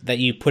clicker that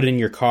you put in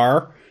your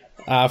car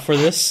for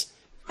this.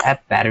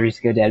 That batteries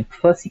go dead.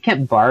 Plus, you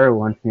can't borrow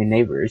one from your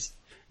neighbors.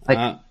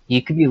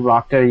 You could be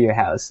locked out of your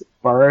house,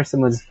 borrow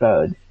someone's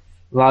phone,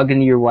 log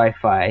into your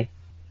Wi-Fi,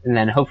 and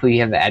then hopefully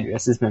you have the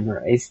addresses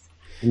memorized,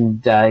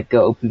 and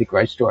go open the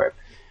garage door.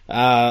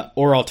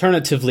 Or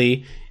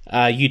alternatively,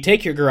 you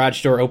take your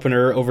garage door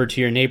opener over to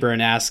your neighbor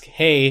and ask,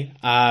 hey,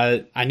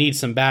 I need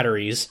some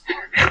batteries.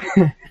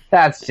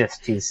 That's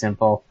just too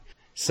simple.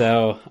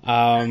 So,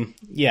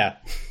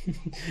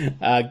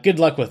 good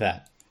luck with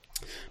that.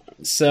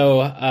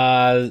 So,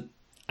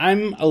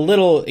 I'm a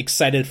little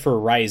excited for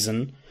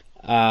Ryzen.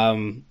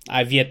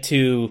 I've yet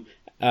to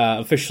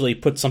officially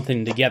put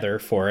something together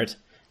for it.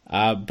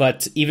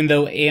 But even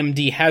though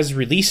AMD has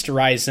released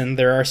Ryzen,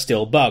 there are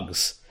still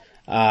bugs,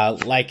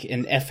 like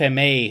an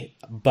FMA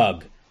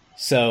bug.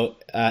 So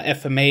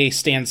FMA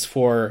stands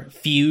for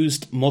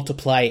Fused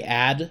Multiply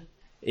Add.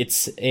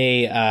 It's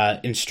a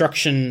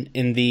instruction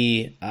in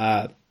the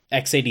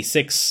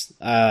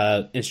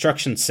x86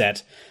 instruction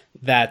set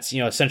that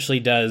essentially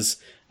does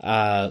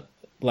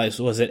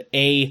was it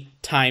A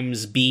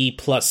times B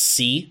plus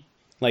C,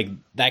 like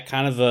that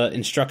kind of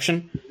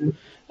instruction.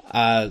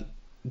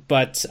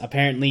 But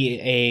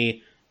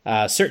apparently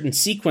a certain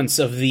sequence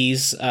of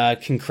these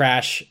can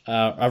crash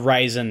a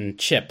Ryzen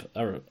chip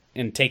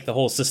and take the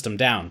whole system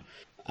down.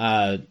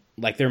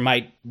 There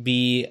might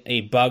be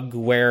a bug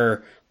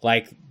where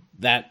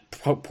that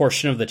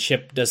portion of the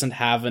chip doesn't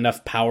have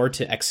enough power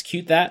to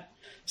execute that.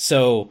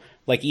 So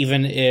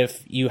even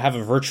if you have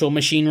a virtual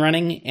machine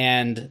running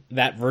and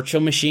that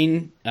virtual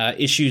machine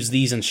issues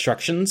these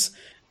instructions,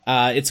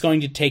 it's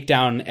going to take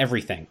down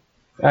everything.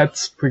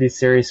 That's pretty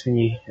serious when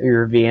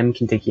your VM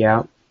can take you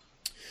out.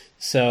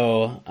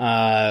 So,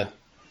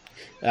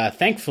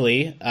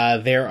 thankfully,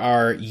 there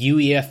are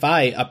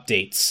UEFI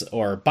updates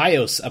or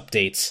BIOS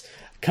updates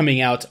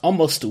coming out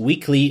almost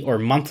weekly or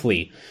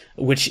monthly,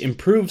 which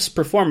improves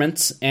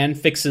performance and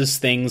fixes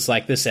things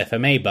like this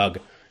FMA bug.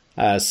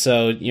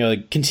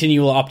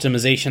 Continual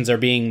optimizations are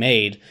being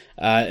made.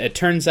 It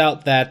turns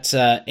out that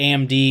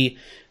AMD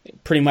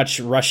pretty much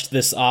rushed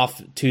this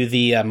off to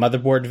the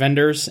motherboard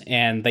vendors,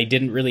 and they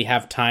didn't really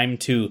have time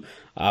to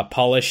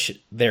polish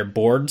their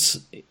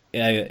boards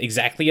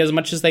exactly as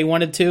much as they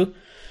wanted to.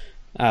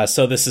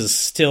 So this is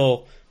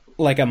still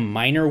a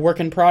minor work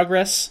in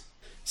progress.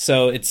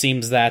 So it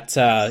seems that,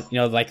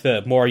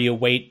 the more you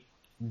wait,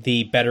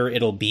 the better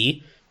it'll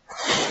be.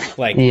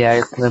 Let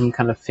them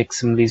kind of fix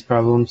some of these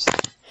problems.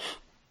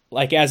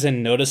 As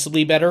in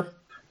noticeably better.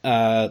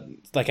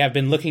 I've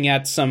been looking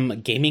at some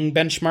gaming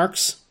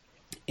benchmarks,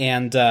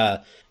 and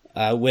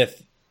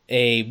with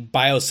a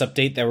BIOS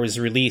update that was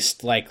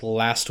released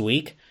last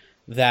week,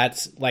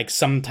 that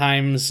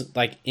sometimes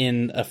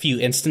in a few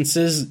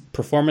instances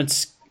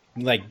performance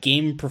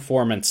game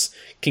performance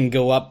can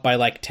go up by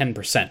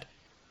 10%.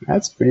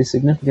 That's pretty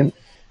significant.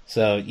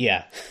 So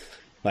yeah,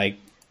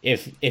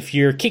 if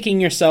you're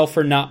kicking yourself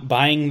for not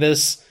buying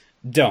this,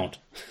 don't.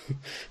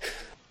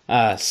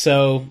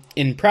 So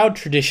in proud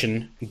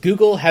tradition,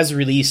 Google has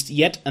released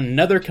yet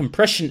another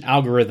compression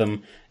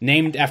algorithm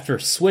named after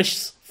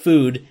Swiss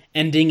food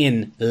ending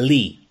in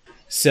Li.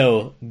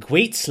 So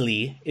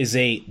Gwaitsli is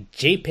a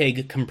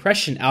JPEG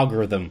compression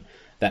algorithm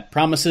that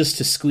promises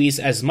to squeeze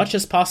as much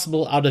as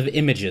possible out of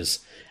images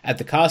at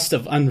the cost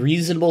of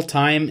unreasonable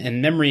time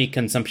and memory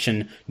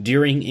consumption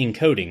during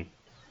encoding.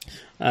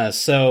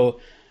 Since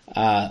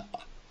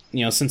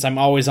I'm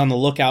always on the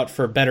lookout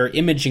for better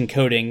image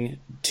encoding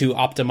to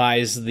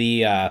optimize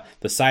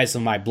the size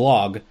of my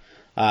blog,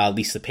 at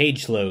least the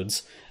page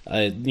loads,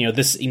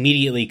 this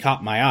immediately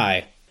caught my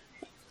eye.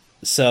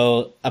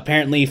 So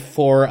apparently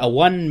for a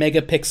 1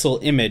 megapixel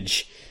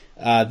image,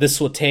 this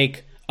will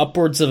take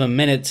upwards of a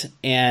minute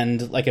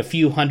and like a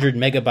few hundred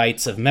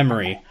megabytes of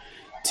memory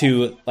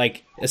to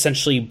like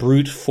essentially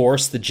brute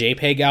force the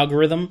JPEG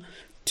algorithm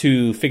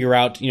to figure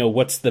out,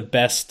 what's the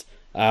best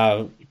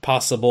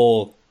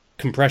possible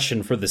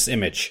compression for this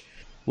image,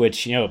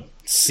 which,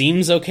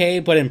 seems okay,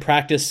 but in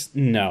practice,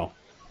 no.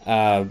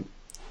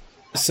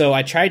 So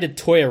I tried to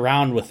toy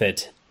around with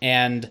it,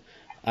 and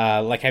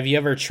have you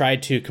ever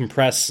tried to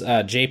compress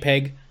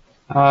JPEG?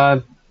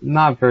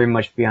 Not very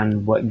much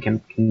beyond what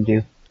GIMP can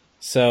do.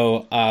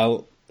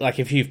 So,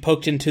 if you've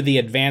poked into the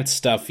advanced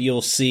stuff,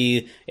 you'll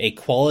see a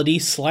quality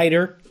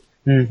slider.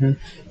 Mm-hmm.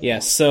 Yeah,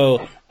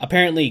 so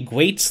apparently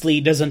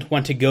Gwaitsley doesn't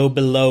want to go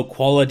below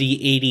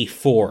quality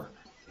 84,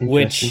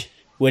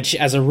 which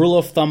as a rule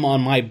of thumb on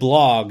my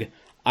blog,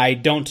 I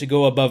don't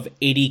go above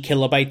 80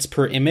 kilobytes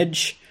per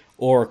image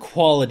or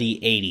quality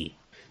 80.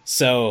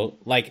 So,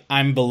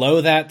 I'm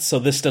below that, so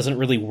this doesn't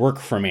really work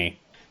for me.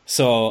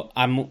 So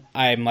I'm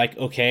like,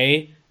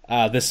 okay,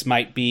 this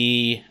might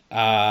be,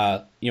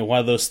 one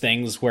of those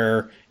things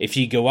where if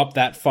you go up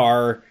that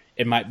far,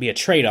 it might be a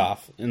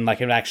trade-off, and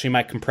it actually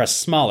might compress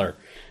smaller.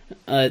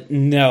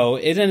 No,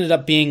 it ended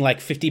up being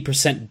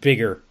 50%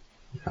 bigger.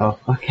 Oh,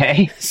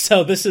 okay.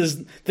 So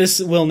this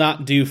will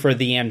not do for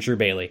the Andrew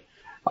Bailey.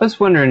 I was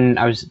wondering,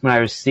 when I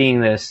was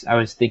seeing this, I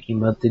was thinking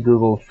about the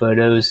Google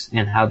Photos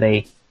and how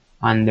they,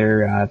 on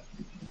their,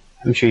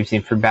 I'm sure you've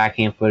seen for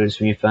backing up photos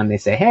from your phone, they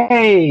say,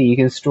 hey, you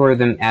can store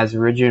them as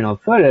original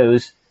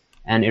photos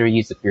and it'll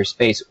use up your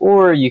space,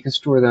 or you can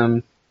store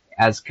them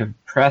as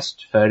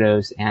compressed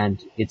photos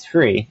and it's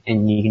free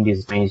and you can do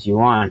as many as you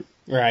want.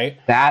 Right.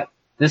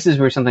 This is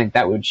where something like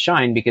that would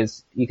shine,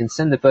 because you can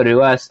send the photo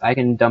to us, I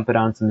can dump it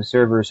on some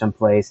server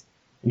someplace,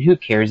 and who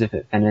cares if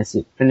it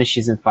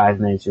finishes in 5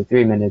 minutes or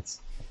 3 minutes?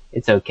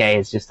 It's okay,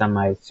 it's just on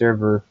my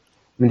server.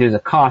 I mean, there's a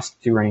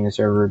cost to running a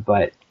server,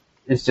 but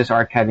it's just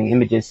archiving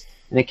images.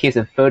 In the case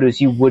of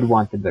photos, you would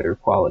want the better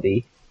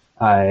quality,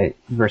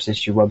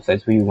 versus your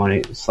websites where you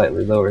want a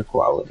slightly lower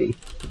quality.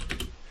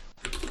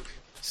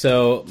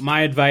 So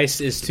my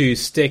advice is to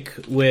stick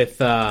with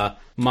Moz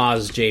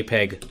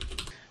JPEG,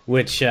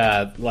 which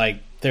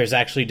there's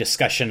actually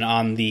discussion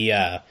on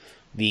the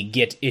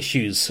Git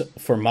issues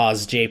for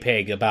Moz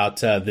JPEG about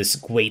this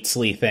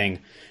Gwaitsley thing,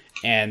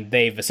 and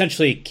they've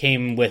essentially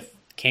came with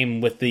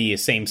the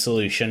same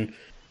solution,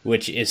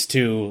 which is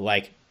to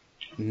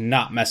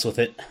not mess with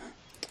it.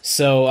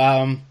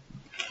 So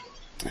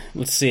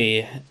let's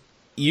see,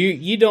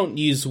 you don't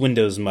use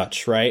Windows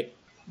much, right?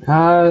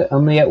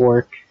 Only at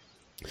work.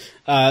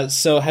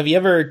 So have you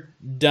ever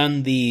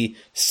done the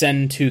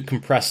send to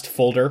compressed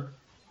folder?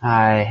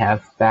 I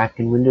have, back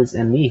in Windows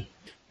ME,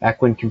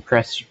 back when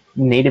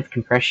native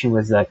compression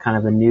was kind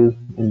of a new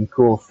and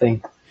cool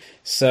thing.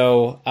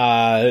 So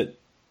I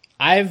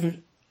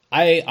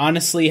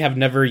honestly have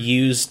never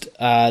used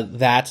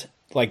that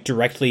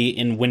directly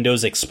in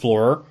Windows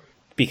Explorer,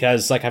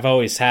 because I've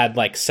always had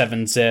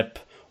 7-zip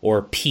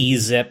or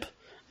pzip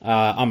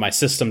on my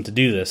system to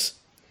do this.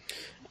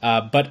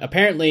 But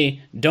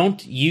apparently,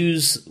 don't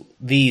use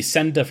the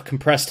send to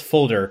compressed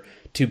folder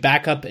to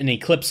back up an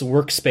Eclipse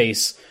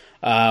workspace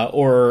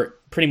or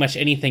pretty much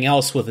anything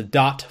else with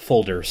dot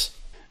folders,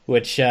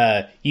 which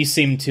you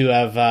seem to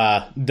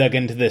have dug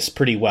into this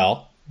pretty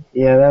well.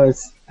 Yeah,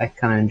 I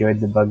kind of enjoyed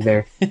the bug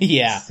there.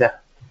 Yeah.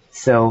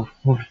 So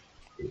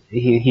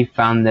he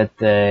found that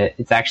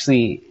it's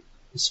actually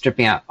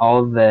stripping out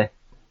all of the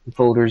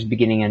folders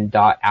beginning in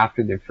dot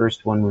after the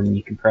first one when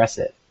you compress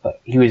it. But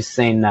he was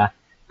saying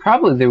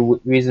probably the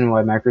reason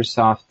why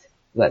Microsoft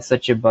let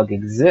such a bug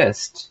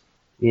exist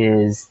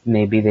is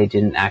maybe they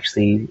didn't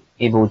actually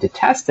able to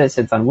test it,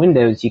 since on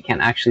Windows you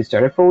can't actually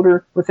start a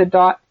folder with a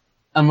dot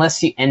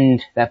unless you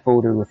end that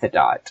folder with a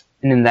dot.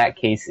 And in that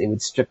case, it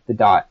would strip the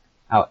dot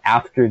out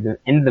after the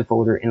end of the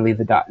folder and leave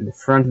the dot in the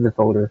front of the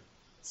folder.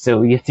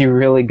 So you have to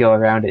really go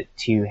around it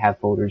to have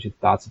folders with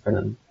dots in front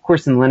of them. Of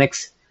course, in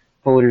Linux,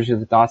 folders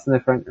with dots in the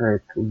front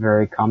are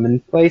very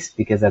commonplace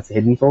because that's a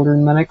hidden folder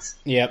in Linux.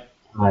 Yep.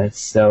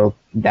 So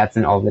that's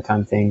an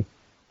all-the-time thing.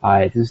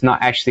 There's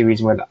not actually a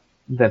reason why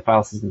the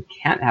file system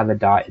can't have a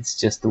dot. It's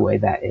just the way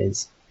that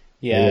is.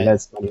 Yeah,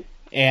 that's funny.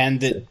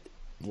 And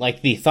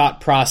the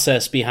thought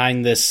process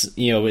behind this,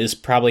 is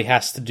probably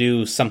has to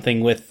do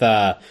something with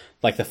the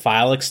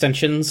file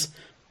extensions.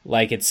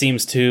 It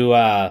seems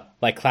to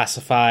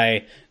classify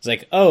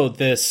as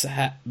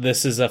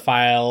this is a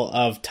file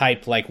of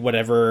type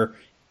whatever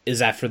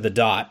is after the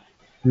dot.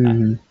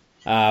 Mm-hmm.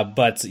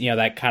 But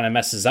that kind of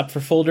messes up for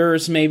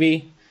folders,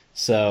 maybe.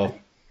 So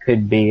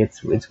could be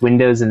it's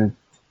Windows and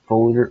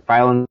folder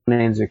file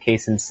names are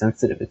case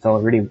insensitive. It's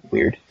already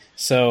weird.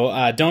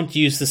 So don't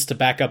use this to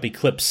back up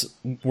Eclipse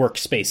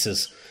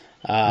workspaces.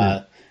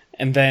 And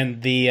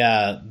then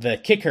the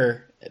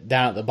kicker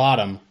down at the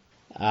bottom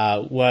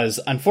was,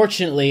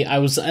 unfortunately, I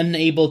was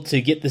unable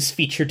to get this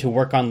feature to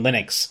work on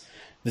Linux.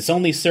 This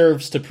only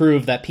serves to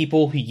prove that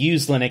people who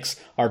use Linux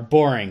are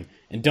boring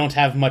and don't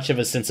have much of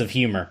a sense of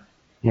humor.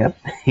 Yep.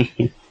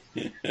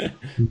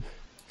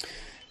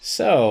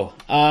 So,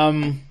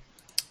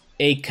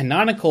 a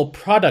Canonical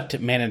product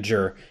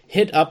manager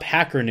hit up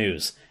Hacker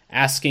News,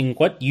 asking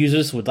what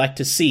users would like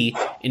to see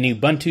in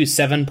Ubuntu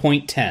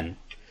 7.10.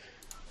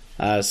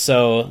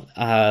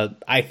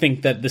 I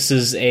think that this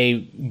is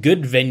a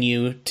good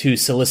venue to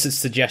solicit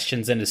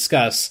suggestions and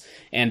discuss,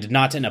 and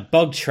not in a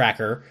bug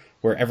tracker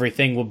where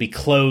everything will be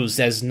closed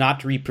as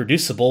not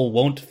reproducible,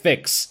 won't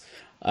fix,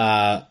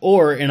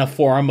 or in a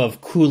forum of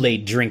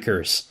Kool-Aid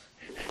drinkers.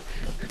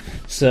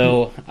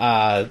 So,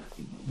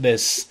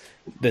 this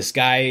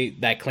guy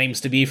that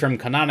claims to be from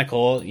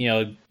Canonical,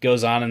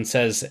 goes on and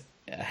says,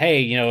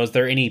 hey, is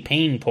there any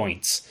pain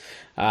points?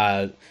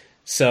 How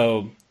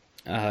should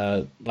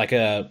I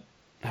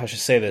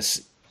say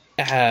this?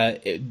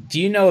 Do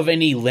you know of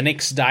any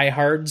Linux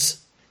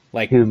diehards?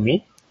 Like Who,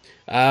 me?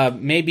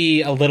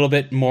 Maybe a little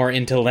bit more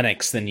into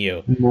Linux than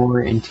you.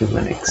 More into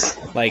Linux.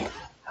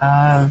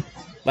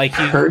 Like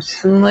you,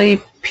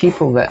 personally,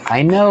 people that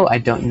I know, I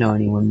don't know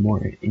anyone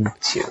more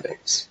into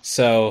it.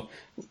 So,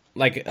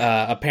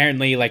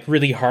 apparently,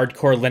 really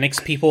hardcore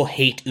Linux people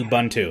hate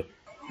Ubuntu.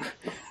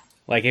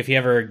 Like, if you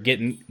ever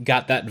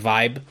got that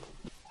vibe.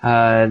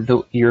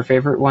 Your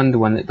favorite one, the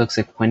one that looks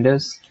like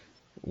Windows?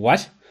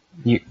 What?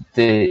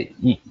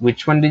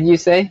 Which one did you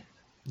say?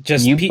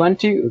 Just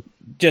Ubuntu?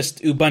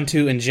 Just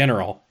Ubuntu in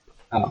general.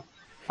 Oh.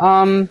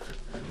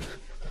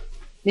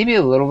 Maybe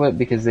a little bit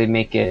because they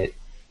make it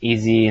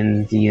easy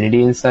in the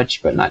Unity and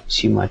such, but not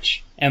too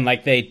much. And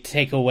they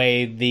take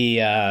away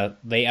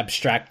they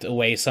abstract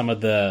away some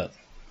of the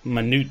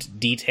minute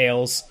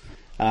details.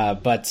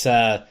 But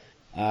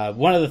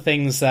one of the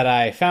things that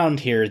I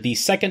found here, the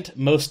second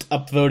most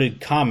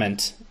upvoted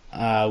comment,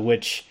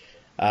 which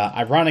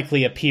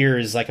ironically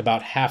appears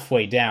about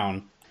halfway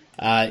down,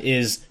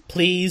 is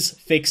please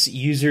fix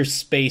user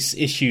space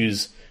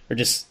issues, or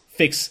just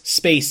fix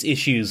space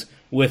issues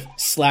with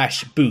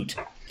 /boot.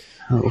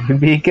 Oh, it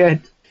would be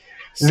good.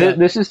 So,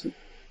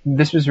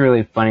 This was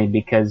really funny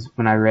because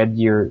when I read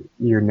your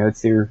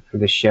notes there for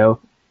the show,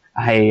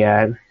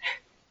 I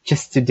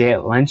just today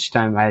at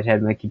lunchtime I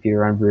had my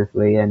computer on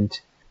briefly, and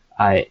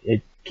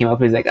it came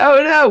up and was like,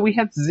 oh no, we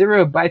have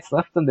 0 bytes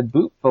left on the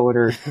boot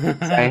folder. So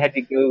I had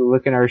to go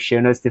look in our show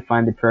notes to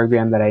find the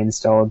program that I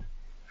installed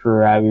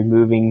for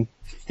removing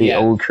the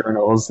old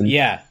kernels and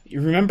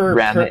you remember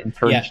ram it and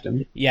purged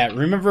them. Yeah,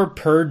 remember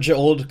purge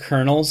old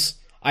kernels?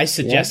 I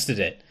suggested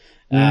it.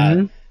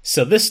 Mm-hmm.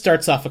 So this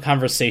starts off a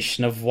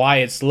conversation of why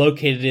it's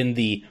located in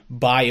the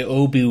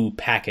Biobu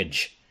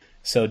package.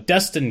 So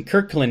Dustin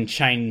Kirkland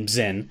chimes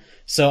in.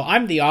 So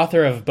I'm the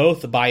author of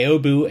both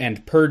Biobu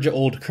and Purge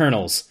Old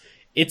Kernels.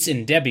 It's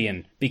in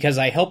Debian, because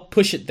I helped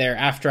push it there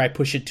after I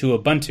push it to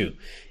Ubuntu.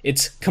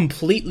 It's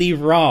completely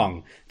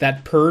wrong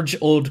that Purge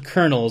Old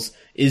Kernels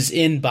is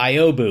in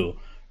Biobu,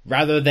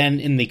 rather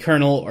than in the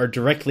kernel or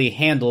directly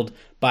handled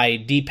by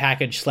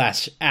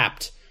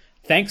dpackage/apt.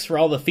 Thanks for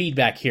all the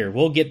feedback here.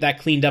 We'll get that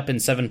cleaned up in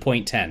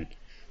 7.10.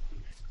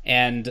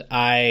 And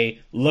I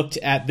looked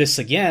at this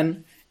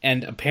again,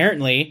 and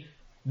apparently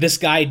this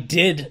guy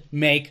did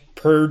make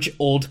Purge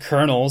Old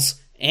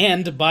Kernels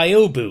and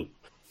Biobu.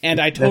 And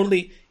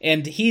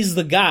and he's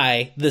the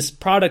guy, this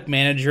product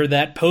manager,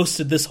 that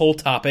posted this whole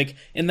topic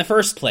in the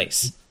first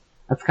place.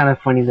 That's kind of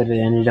funny that it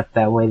ended up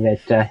that way,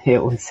 that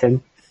it was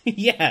him.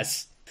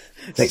 Yes.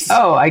 It's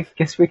oh, I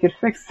guess we could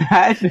fix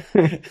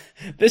that.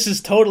 This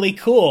is totally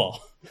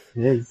cool.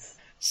 It is.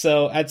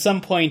 So at some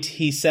point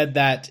he said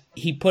that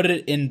he put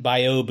it in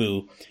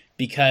Biobu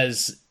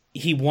because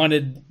he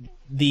wanted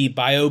the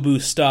Biobu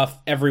stuff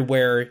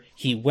everywhere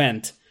he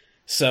went.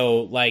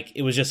 So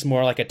it was just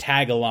more like a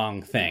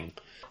tag-along thing.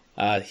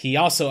 He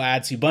also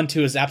adds,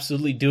 Ubuntu is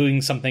absolutely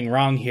doing something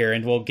wrong here,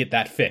 and we'll get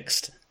that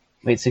fixed.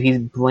 Wait, so he's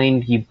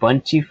blamed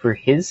Ubuntu for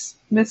his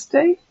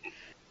mistake?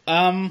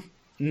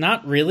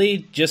 Not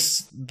really.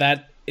 Just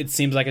that it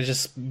seems like it's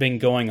just been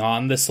going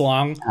on this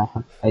long.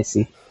 I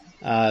see.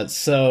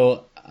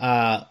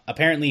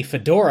 Apparently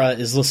Fedora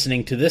is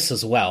listening to this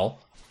as well.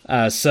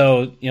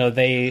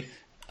 They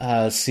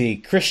see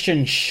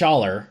Christian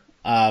Schaller.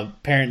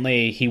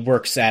 Apparently he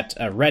works at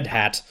Red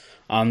Hat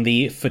on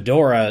the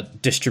Fedora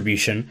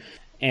distribution,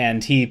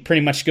 and he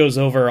pretty much goes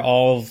over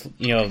all of,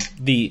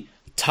 the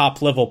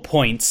top level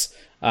points.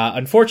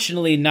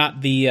 Unfortunately,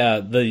 not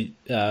the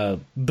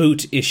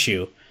boot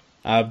issue,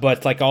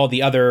 but all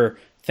the other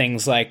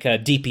things like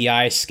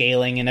DPI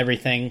scaling and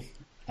everything,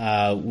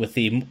 with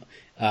the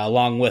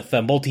along with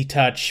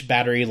multi-touch,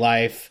 battery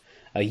life,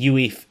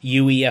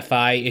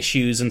 UEFI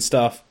issues and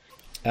stuff.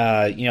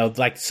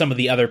 Some of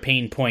the other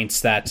pain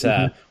points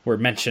that were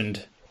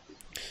mentioned.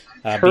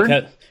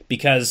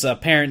 Because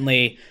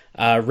apparently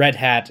Red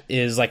Hat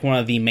is one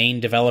of the main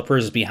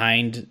developers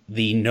behind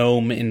the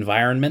GNOME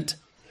environment.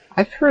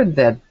 I've heard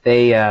that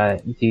they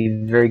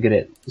do very good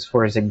at as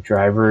far as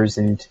drivers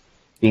and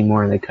being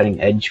more on the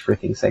cutting edge for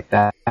things like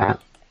that.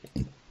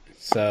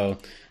 So,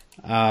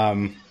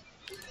 I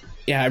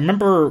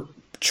remember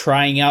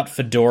trying out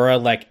Fedora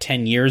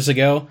 10 years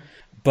ago,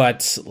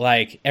 but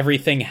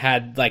everything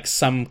had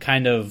some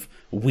kind of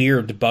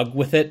weird bug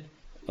with it.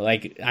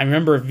 Like, I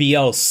remember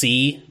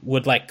VLC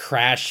would, like,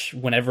 crash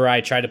whenever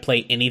I tried to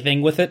play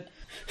anything with it.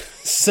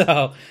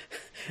 So,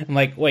 I'm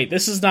like, wait,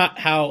 this is not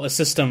how a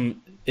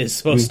system is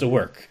supposed to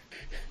work.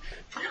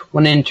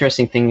 One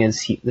interesting thing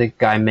is the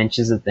guy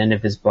mentions at the end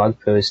of his blog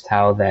post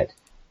how that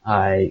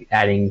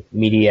adding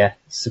media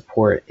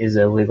support is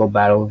a legal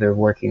battle they're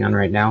working on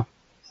right now.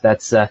 So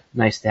that's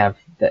nice to have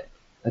that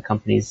the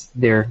companies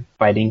they're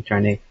fighting,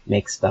 trying to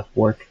make stuff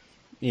work.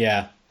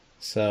 Yeah.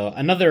 So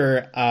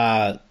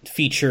another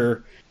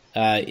feature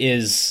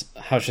is,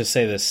 how should I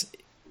say this,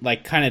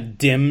 like kind of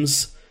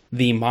dims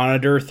the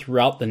monitor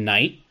throughout the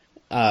night.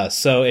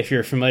 So if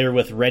you're familiar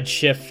with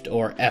Redshift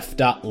or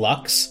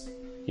f.lux,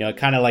 it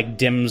kind of like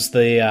dims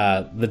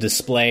the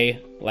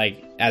display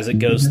like as it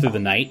goes through the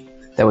night.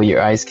 That way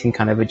your eyes can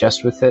kind of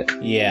adjust with it.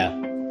 Yeah.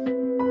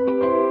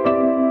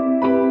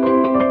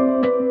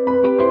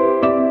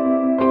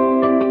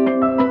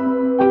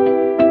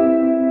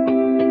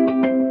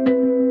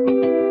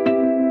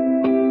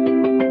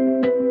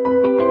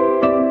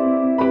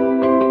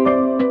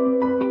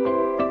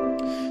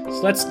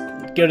 So let's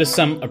go to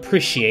some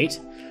appreciate.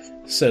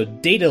 So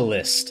data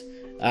list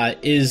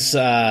is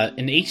an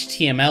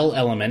HTML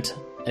element.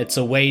 It's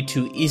a way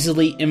to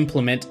easily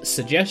implement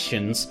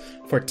suggestions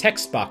for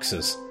text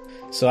boxes.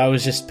 So I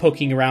was just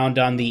poking around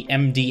on the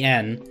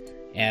MDN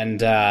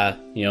and,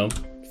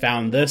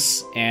 found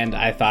this, and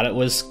I thought it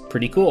was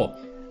pretty cool.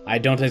 I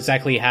don't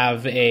exactly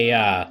have any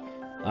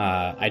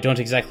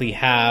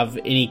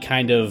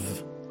kind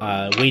of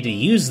way to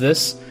use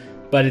this,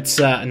 but it's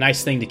a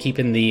nice thing to keep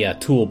in the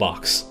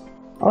toolbox.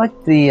 I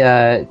like the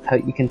how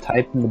you can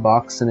type in the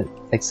box, and it,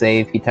 like, say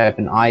if you type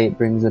an I, it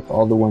brings up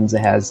all the ones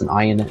that has an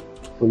I in it.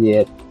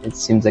 It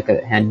seems like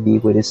a handy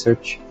way to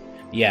search.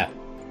 Yeah.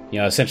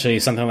 Essentially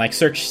something like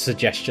search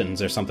suggestions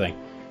or something.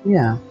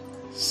 Yeah.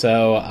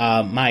 So,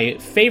 my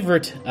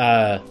favorite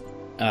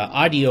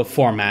audio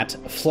format,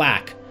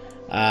 FLAC,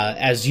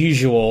 as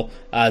usual,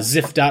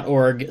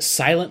 Ziff.org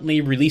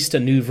silently released a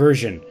new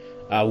version,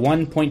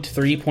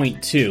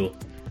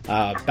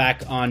 1.3.2,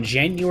 back on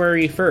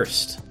January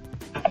 1st.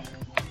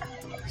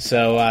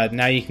 So,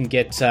 now you can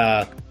get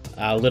a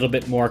little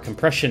bit more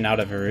compression out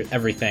of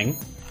everything.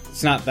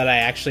 It's not that I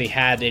actually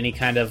had any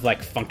kind of,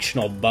 like,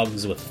 functional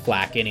bugs with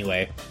FLAC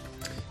anyway.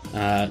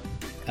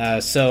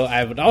 So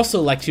I would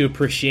also like to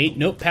appreciate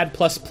Notepad++,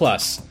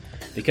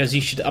 because you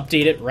should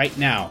update it right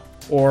now,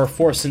 or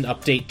force an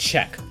update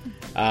check,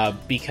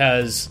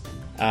 because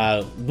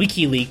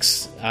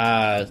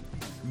WikiLeaks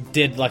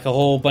did, like, a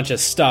whole bunch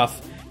of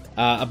stuff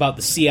about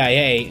the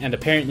CIA, and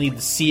apparently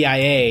the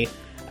CIA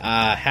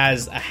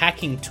has a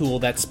hacking tool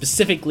that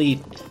specifically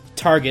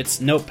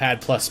targets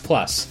Notepad++.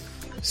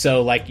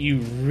 So, like, you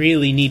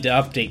really need to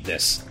update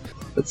this.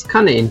 It's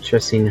kind of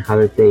interesting how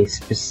that they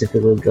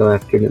specifically go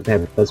after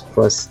Notepad++.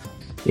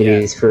 Maybe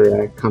it's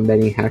for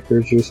combating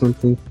hackers or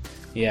something.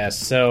 Yeah,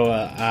 so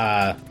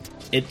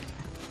it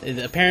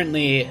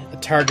apparently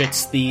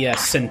targets the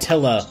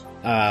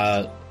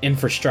Scintilla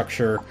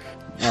infrastructure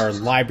or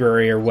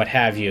library or what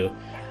have you.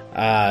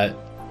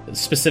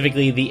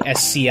 Specifically the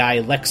SCI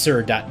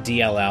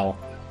Lexer.dll.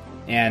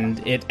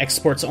 And it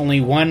exports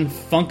only one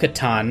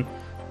funcaton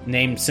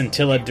named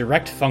Scintilla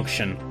Direct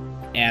Function.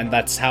 And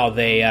that's how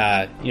they,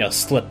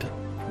 slip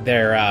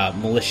their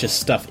malicious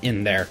stuff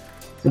in there.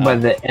 By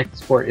the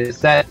export,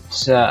 is that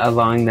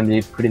allowing them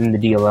to put in the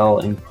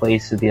DLL in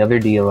place of the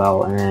other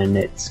DLL, and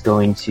it's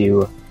going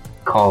to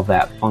call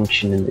that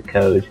function in the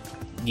code?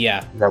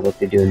 Yeah. Is that what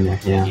they're doing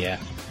there? Yeah.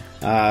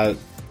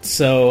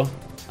 So,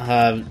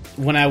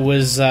 when I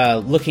was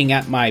looking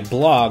at my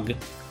blog,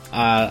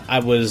 I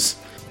was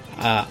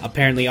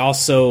apparently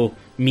also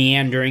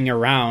meandering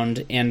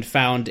around and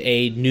found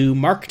a new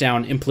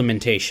Markdown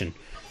implementation.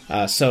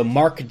 So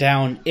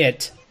Markdown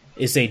It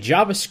is a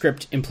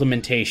JavaScript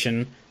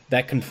implementation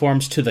that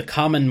conforms to the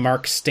Common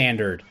Mark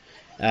standard.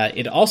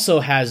 It also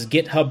has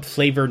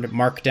GitHub-flavored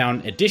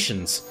Markdown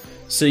additions,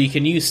 so you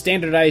can use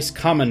standardized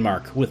Common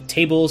Mark with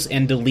tables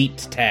and delete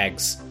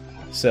tags.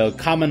 So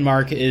Common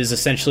Mark is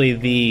essentially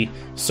the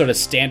sort of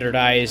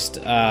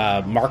standardized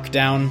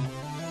Markdown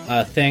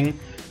thing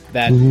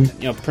that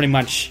pretty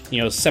much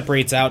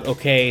separates out.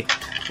 Okay,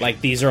 like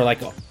these are like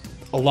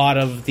a lot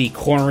of the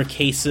corner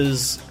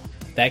cases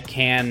that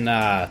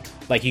can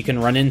you can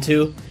run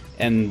into,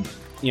 and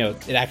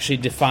it actually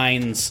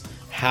defines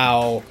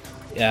how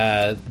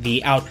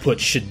the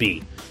output should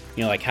be,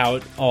 like how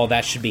all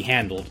that should be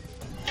handled.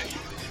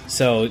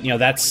 So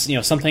that's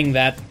something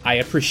that I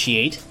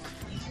appreciate.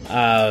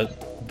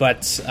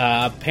 But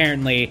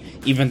apparently,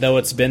 even though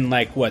it's been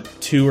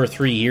 2 or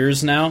 3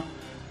 years now,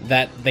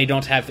 that they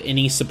don't have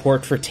any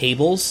support for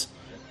tables,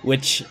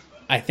 which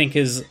I think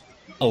is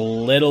a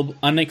little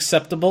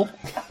unacceptable.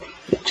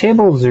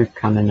 Tables are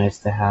kind of nice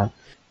to have.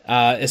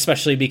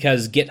 Especially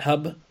because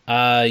GitHub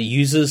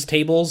uses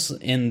tables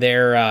in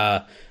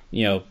their,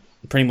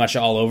 pretty much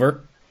all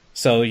over.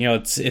 So,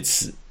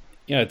 it's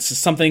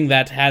something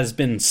that has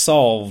been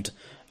solved,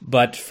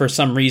 but for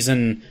some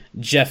reason,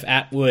 Jeff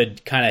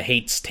Atwood kind of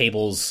hates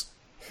tables.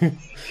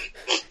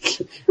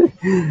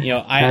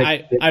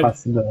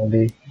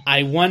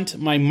 I want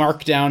my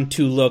markdown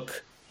to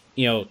look,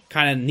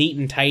 kind of neat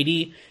and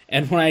tidy.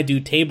 And when I do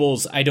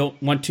tables, I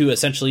don't want to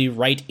essentially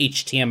write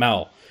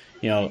HTML.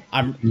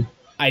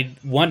 I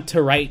want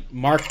to write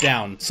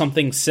markdown,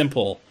 something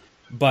simple.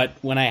 But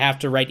when I have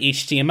to write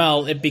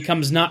HTML, it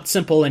becomes not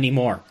simple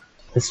anymore.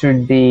 This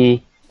would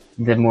be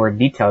the more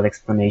detailed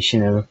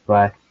explanation of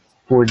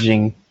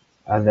forging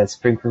that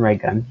spring for my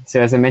gun.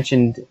 So as I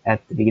mentioned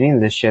at the beginning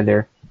of this show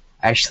there,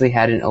 I actually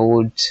had an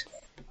old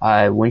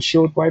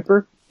windshield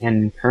wiper,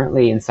 and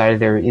currently inside of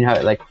there, you know how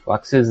it like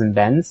fluxes and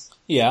bends?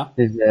 Yeah.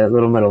 There's a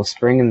little metal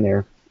spring in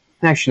there.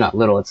 Actually not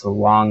little, it's a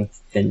long,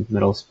 thin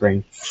metal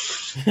spring.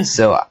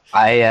 So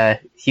I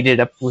heated it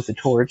up with a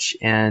torch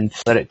and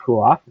let it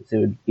cool off so it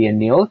would be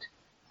annealed.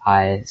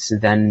 So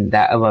then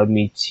that allowed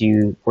me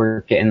to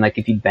work it, and like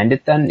if you bend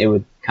it then, it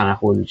would kind of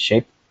hold its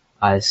shape.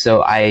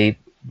 So I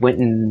went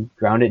and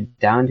ground it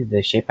down to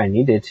the shape I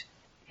needed,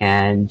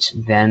 and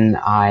then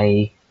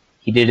I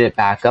heated it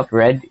back up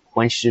red,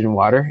 quenched it in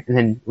water, and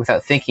then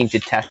without thinking to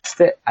test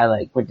it,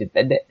 I went to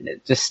bend it, and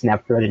it just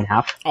snapped right in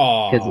half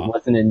because it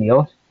wasn't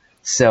annealed.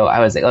 So I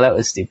was like, oh, that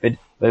was stupid.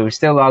 But it was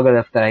still long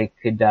enough that I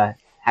could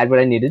had what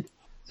I needed.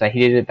 So I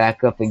heated it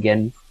back up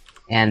again,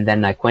 and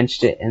then I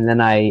quenched it, and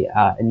then I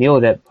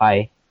annealed it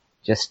by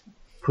just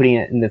putting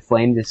it in the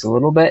flame just a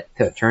little bit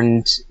till it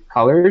turned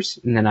colors,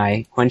 and then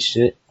I quenched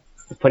it,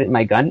 put it in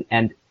my gun,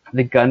 and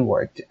the gun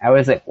worked. I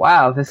was like,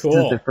 wow, this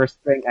is the first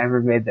spring I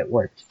ever made that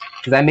worked.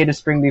 Because I made a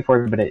spring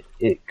before, but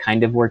it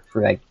kind of worked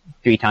for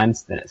 3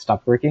 times, then it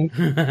stopped working.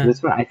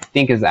 This one I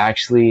think is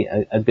actually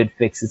a good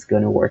fix. It's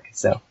going to work.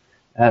 So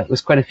it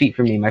was quite a feat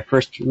for me. My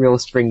first real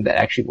spring that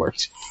actually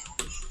worked.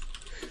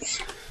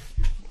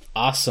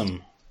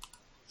 Awesome.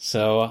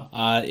 So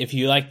if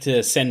you like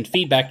to send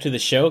feedback to the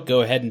show,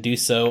 go ahead and do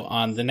so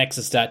on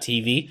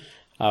thenexus.tv,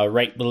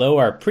 right below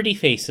our pretty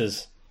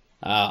faces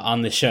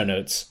on the show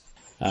notes.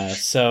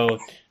 So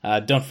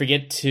don't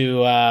forget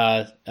to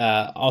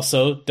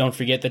also don't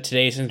forget that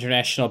today's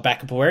International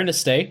Backup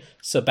Awareness Day,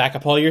 so back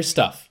up all your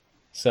stuff.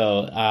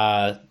 So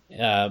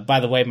by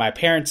the way, my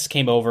parents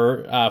came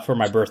over for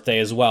my birthday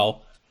as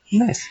well.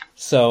 Nice.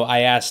 So I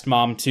asked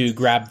Mom to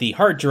grab the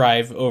hard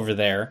drive over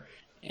there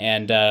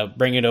and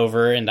bring it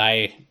over, and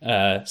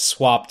I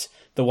swapped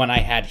the one I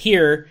had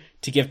here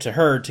to give to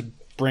her to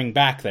bring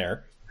back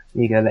there.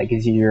 There you go. That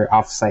gives you your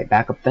off-site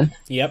backup then.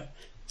 Yep.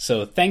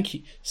 So thank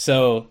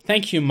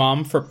you,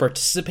 Mom, for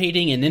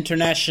participating in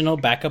International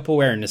Backup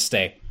Awareness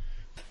Day.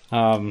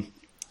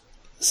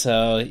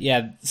 So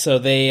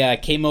they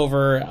came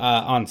over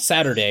on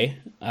Saturday.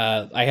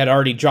 I had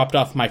already dropped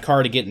off my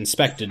car to get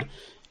inspected.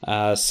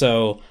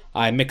 So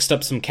I mixed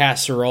up some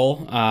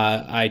casserole.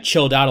 I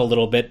chilled out a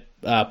little bit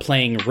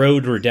playing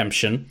Road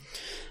Redemption.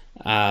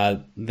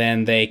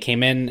 Then they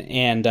came in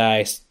and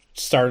I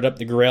started up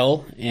the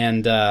grill,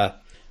 and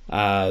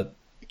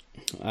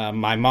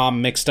my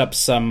mom mixed up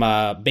some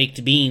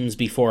baked beans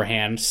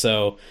beforehand,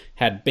 so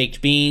had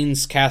baked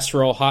beans,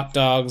 casserole, hot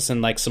dogs,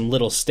 and some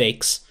little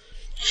steaks.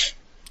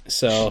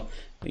 So,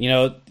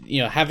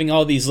 having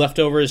all these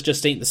leftovers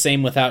just ain't the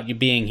same without you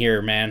being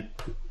here, man.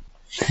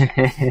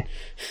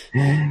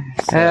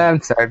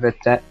 I'm sorry about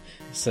that.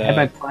 I had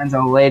my plans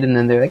all laid, and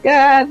then they're like,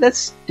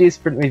 let's do a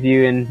sprint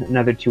review in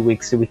another 2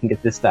 weeks so we can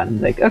get this done.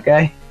 I'm like,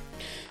 okay.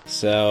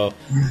 So,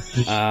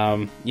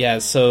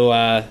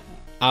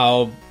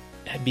 I'll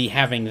be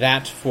having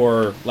that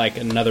for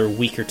another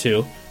week or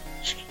two,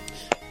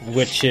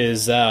 which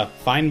is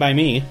fine by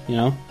me,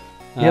 Yeah,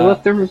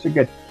 leftovers are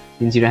good.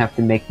 Means you don't have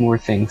to make more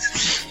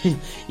things.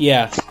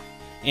 Yeah,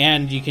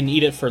 and you can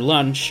eat it for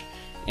lunch,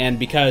 and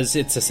because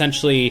it's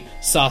essentially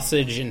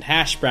sausage and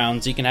hash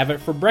browns, you can have it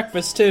for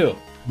breakfast too.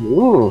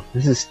 Ooh,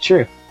 this is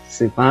true.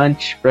 So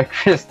lunch,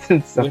 breakfast,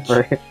 and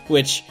supper.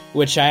 Which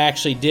I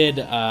actually did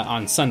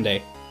on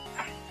Sunday.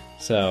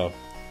 So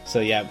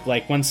yeah,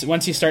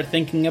 once you start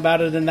thinking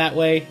about it in that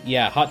way,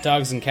 yeah, hot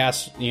dogs and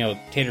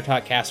tater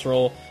tot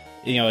casserole,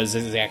 is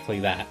exactly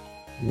that.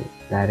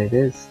 That it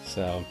is.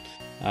 So,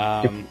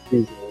 and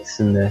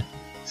the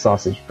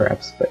sausage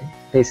perhaps, but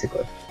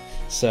basically.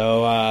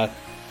 So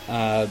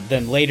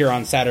then later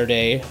on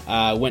Saturday,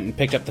 went and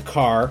picked up the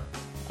car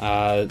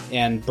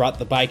and brought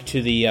the bike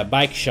to the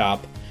bike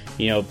shop,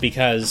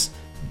 because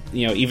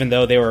even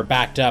though they were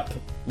backed up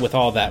with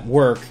all that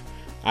work,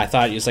 I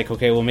thought it was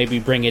okay, well, maybe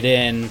bring it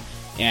in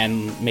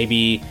and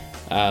maybe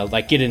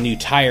get a new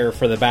tire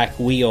for the back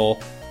wheel,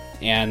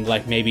 and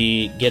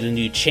maybe get a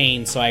new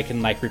chain so I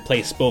can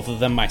replace both of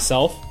them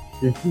myself.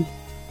 Mm-hmm.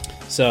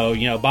 So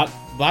bought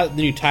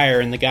the new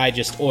tire, and the guy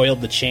just oiled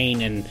the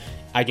chain, and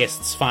I guess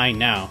it's fine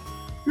now.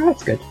 Oh,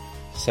 that's good.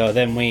 So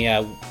then we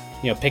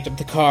picked up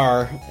the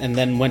car and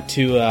then went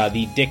to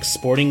the Dick's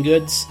Sporting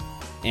Goods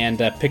and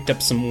picked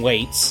up some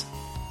weights.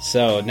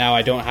 So now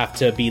I don't have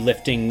to be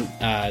lifting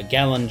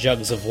gallon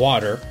jugs of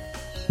water.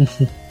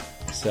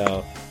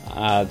 So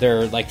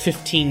they're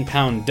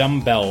 15-pound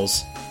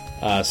dumbbells.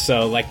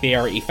 So they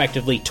are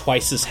effectively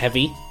twice as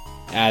heavy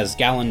as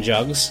gallon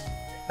jugs.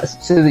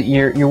 So that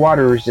your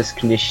water was just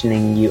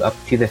conditioning you up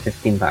to the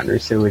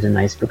 15-pounders, so it was a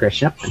nice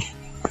progression up.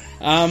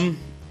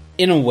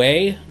 In a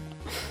way,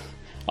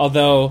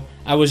 Although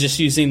I was just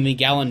using the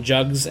gallon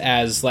jugs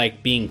as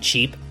like being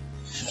cheap.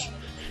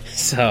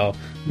 So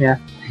Yeah.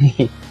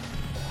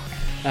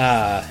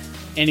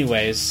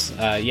 anyways,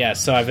 yeah,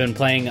 so I've been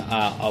playing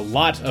a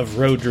lot of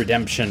Road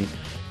Redemption,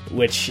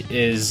 which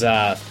is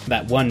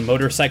that one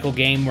motorcycle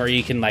game where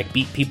you can like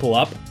beat people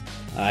up.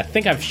 I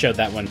think I've showed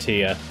that one to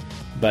you,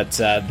 but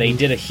they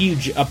did a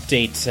huge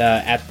update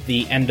at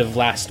the end of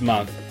last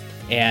month,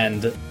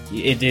 and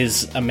it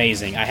is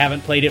amazing. I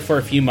haven't played it for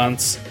a few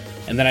months,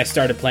 and then I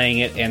started playing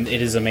it, and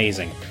it is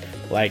amazing.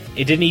 Like,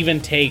 it didn't even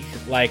take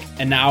like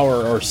an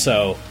hour or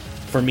so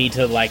for me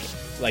to like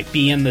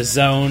be in the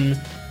zone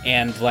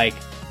and like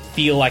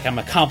feel like I'm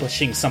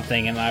accomplishing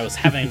something, and I was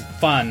having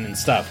fun and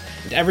stuff.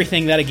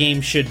 Everything that a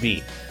game should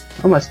be.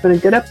 Oh, must have been a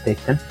good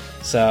update then.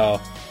 So,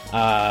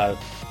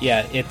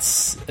 yeah,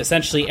 it's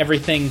essentially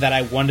everything that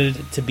I wanted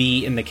it to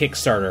be in the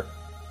Kickstarter,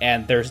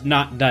 and there's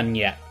not done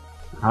yet.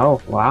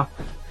 Oh, wow.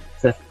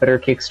 It's a better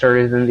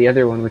Kickstarter than the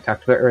other one we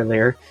talked about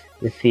earlier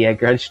with the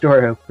garage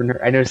door opener.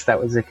 I noticed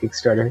that was a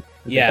Kickstarter.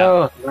 Yeah.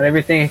 Oh, not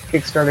everything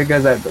Kickstarter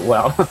goes out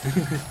well.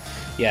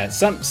 Yeah,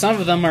 some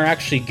of them are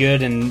actually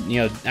good and,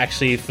 you know,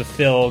 actually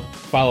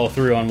follow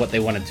through on what they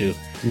want to do.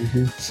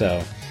 Mm-hmm.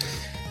 So,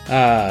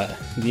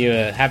 do you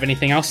have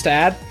anything else to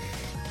add?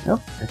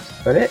 Nope,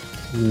 that's about it.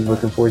 I'm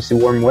looking forward to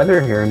warm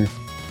weather here in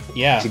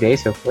 2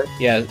 days, hopefully.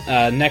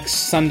 Yeah,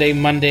 next Sunday,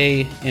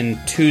 Monday, and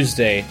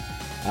Tuesday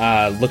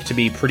look to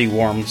be pretty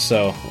warm,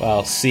 so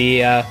I'll see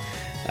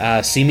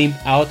me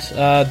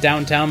out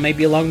downtown,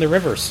 maybe along the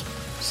rivers.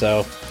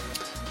 So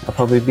I'll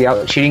probably be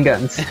out shooting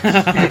guns.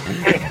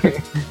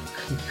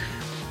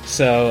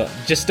 So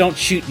just don't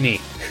shoot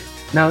me.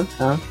 No.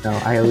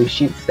 I always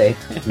shoot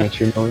safe. Make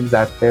sure no one's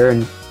out there,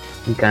 and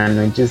gun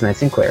range is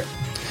nice and clear.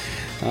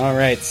 All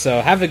right,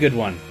 so have a good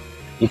one.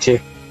 You too.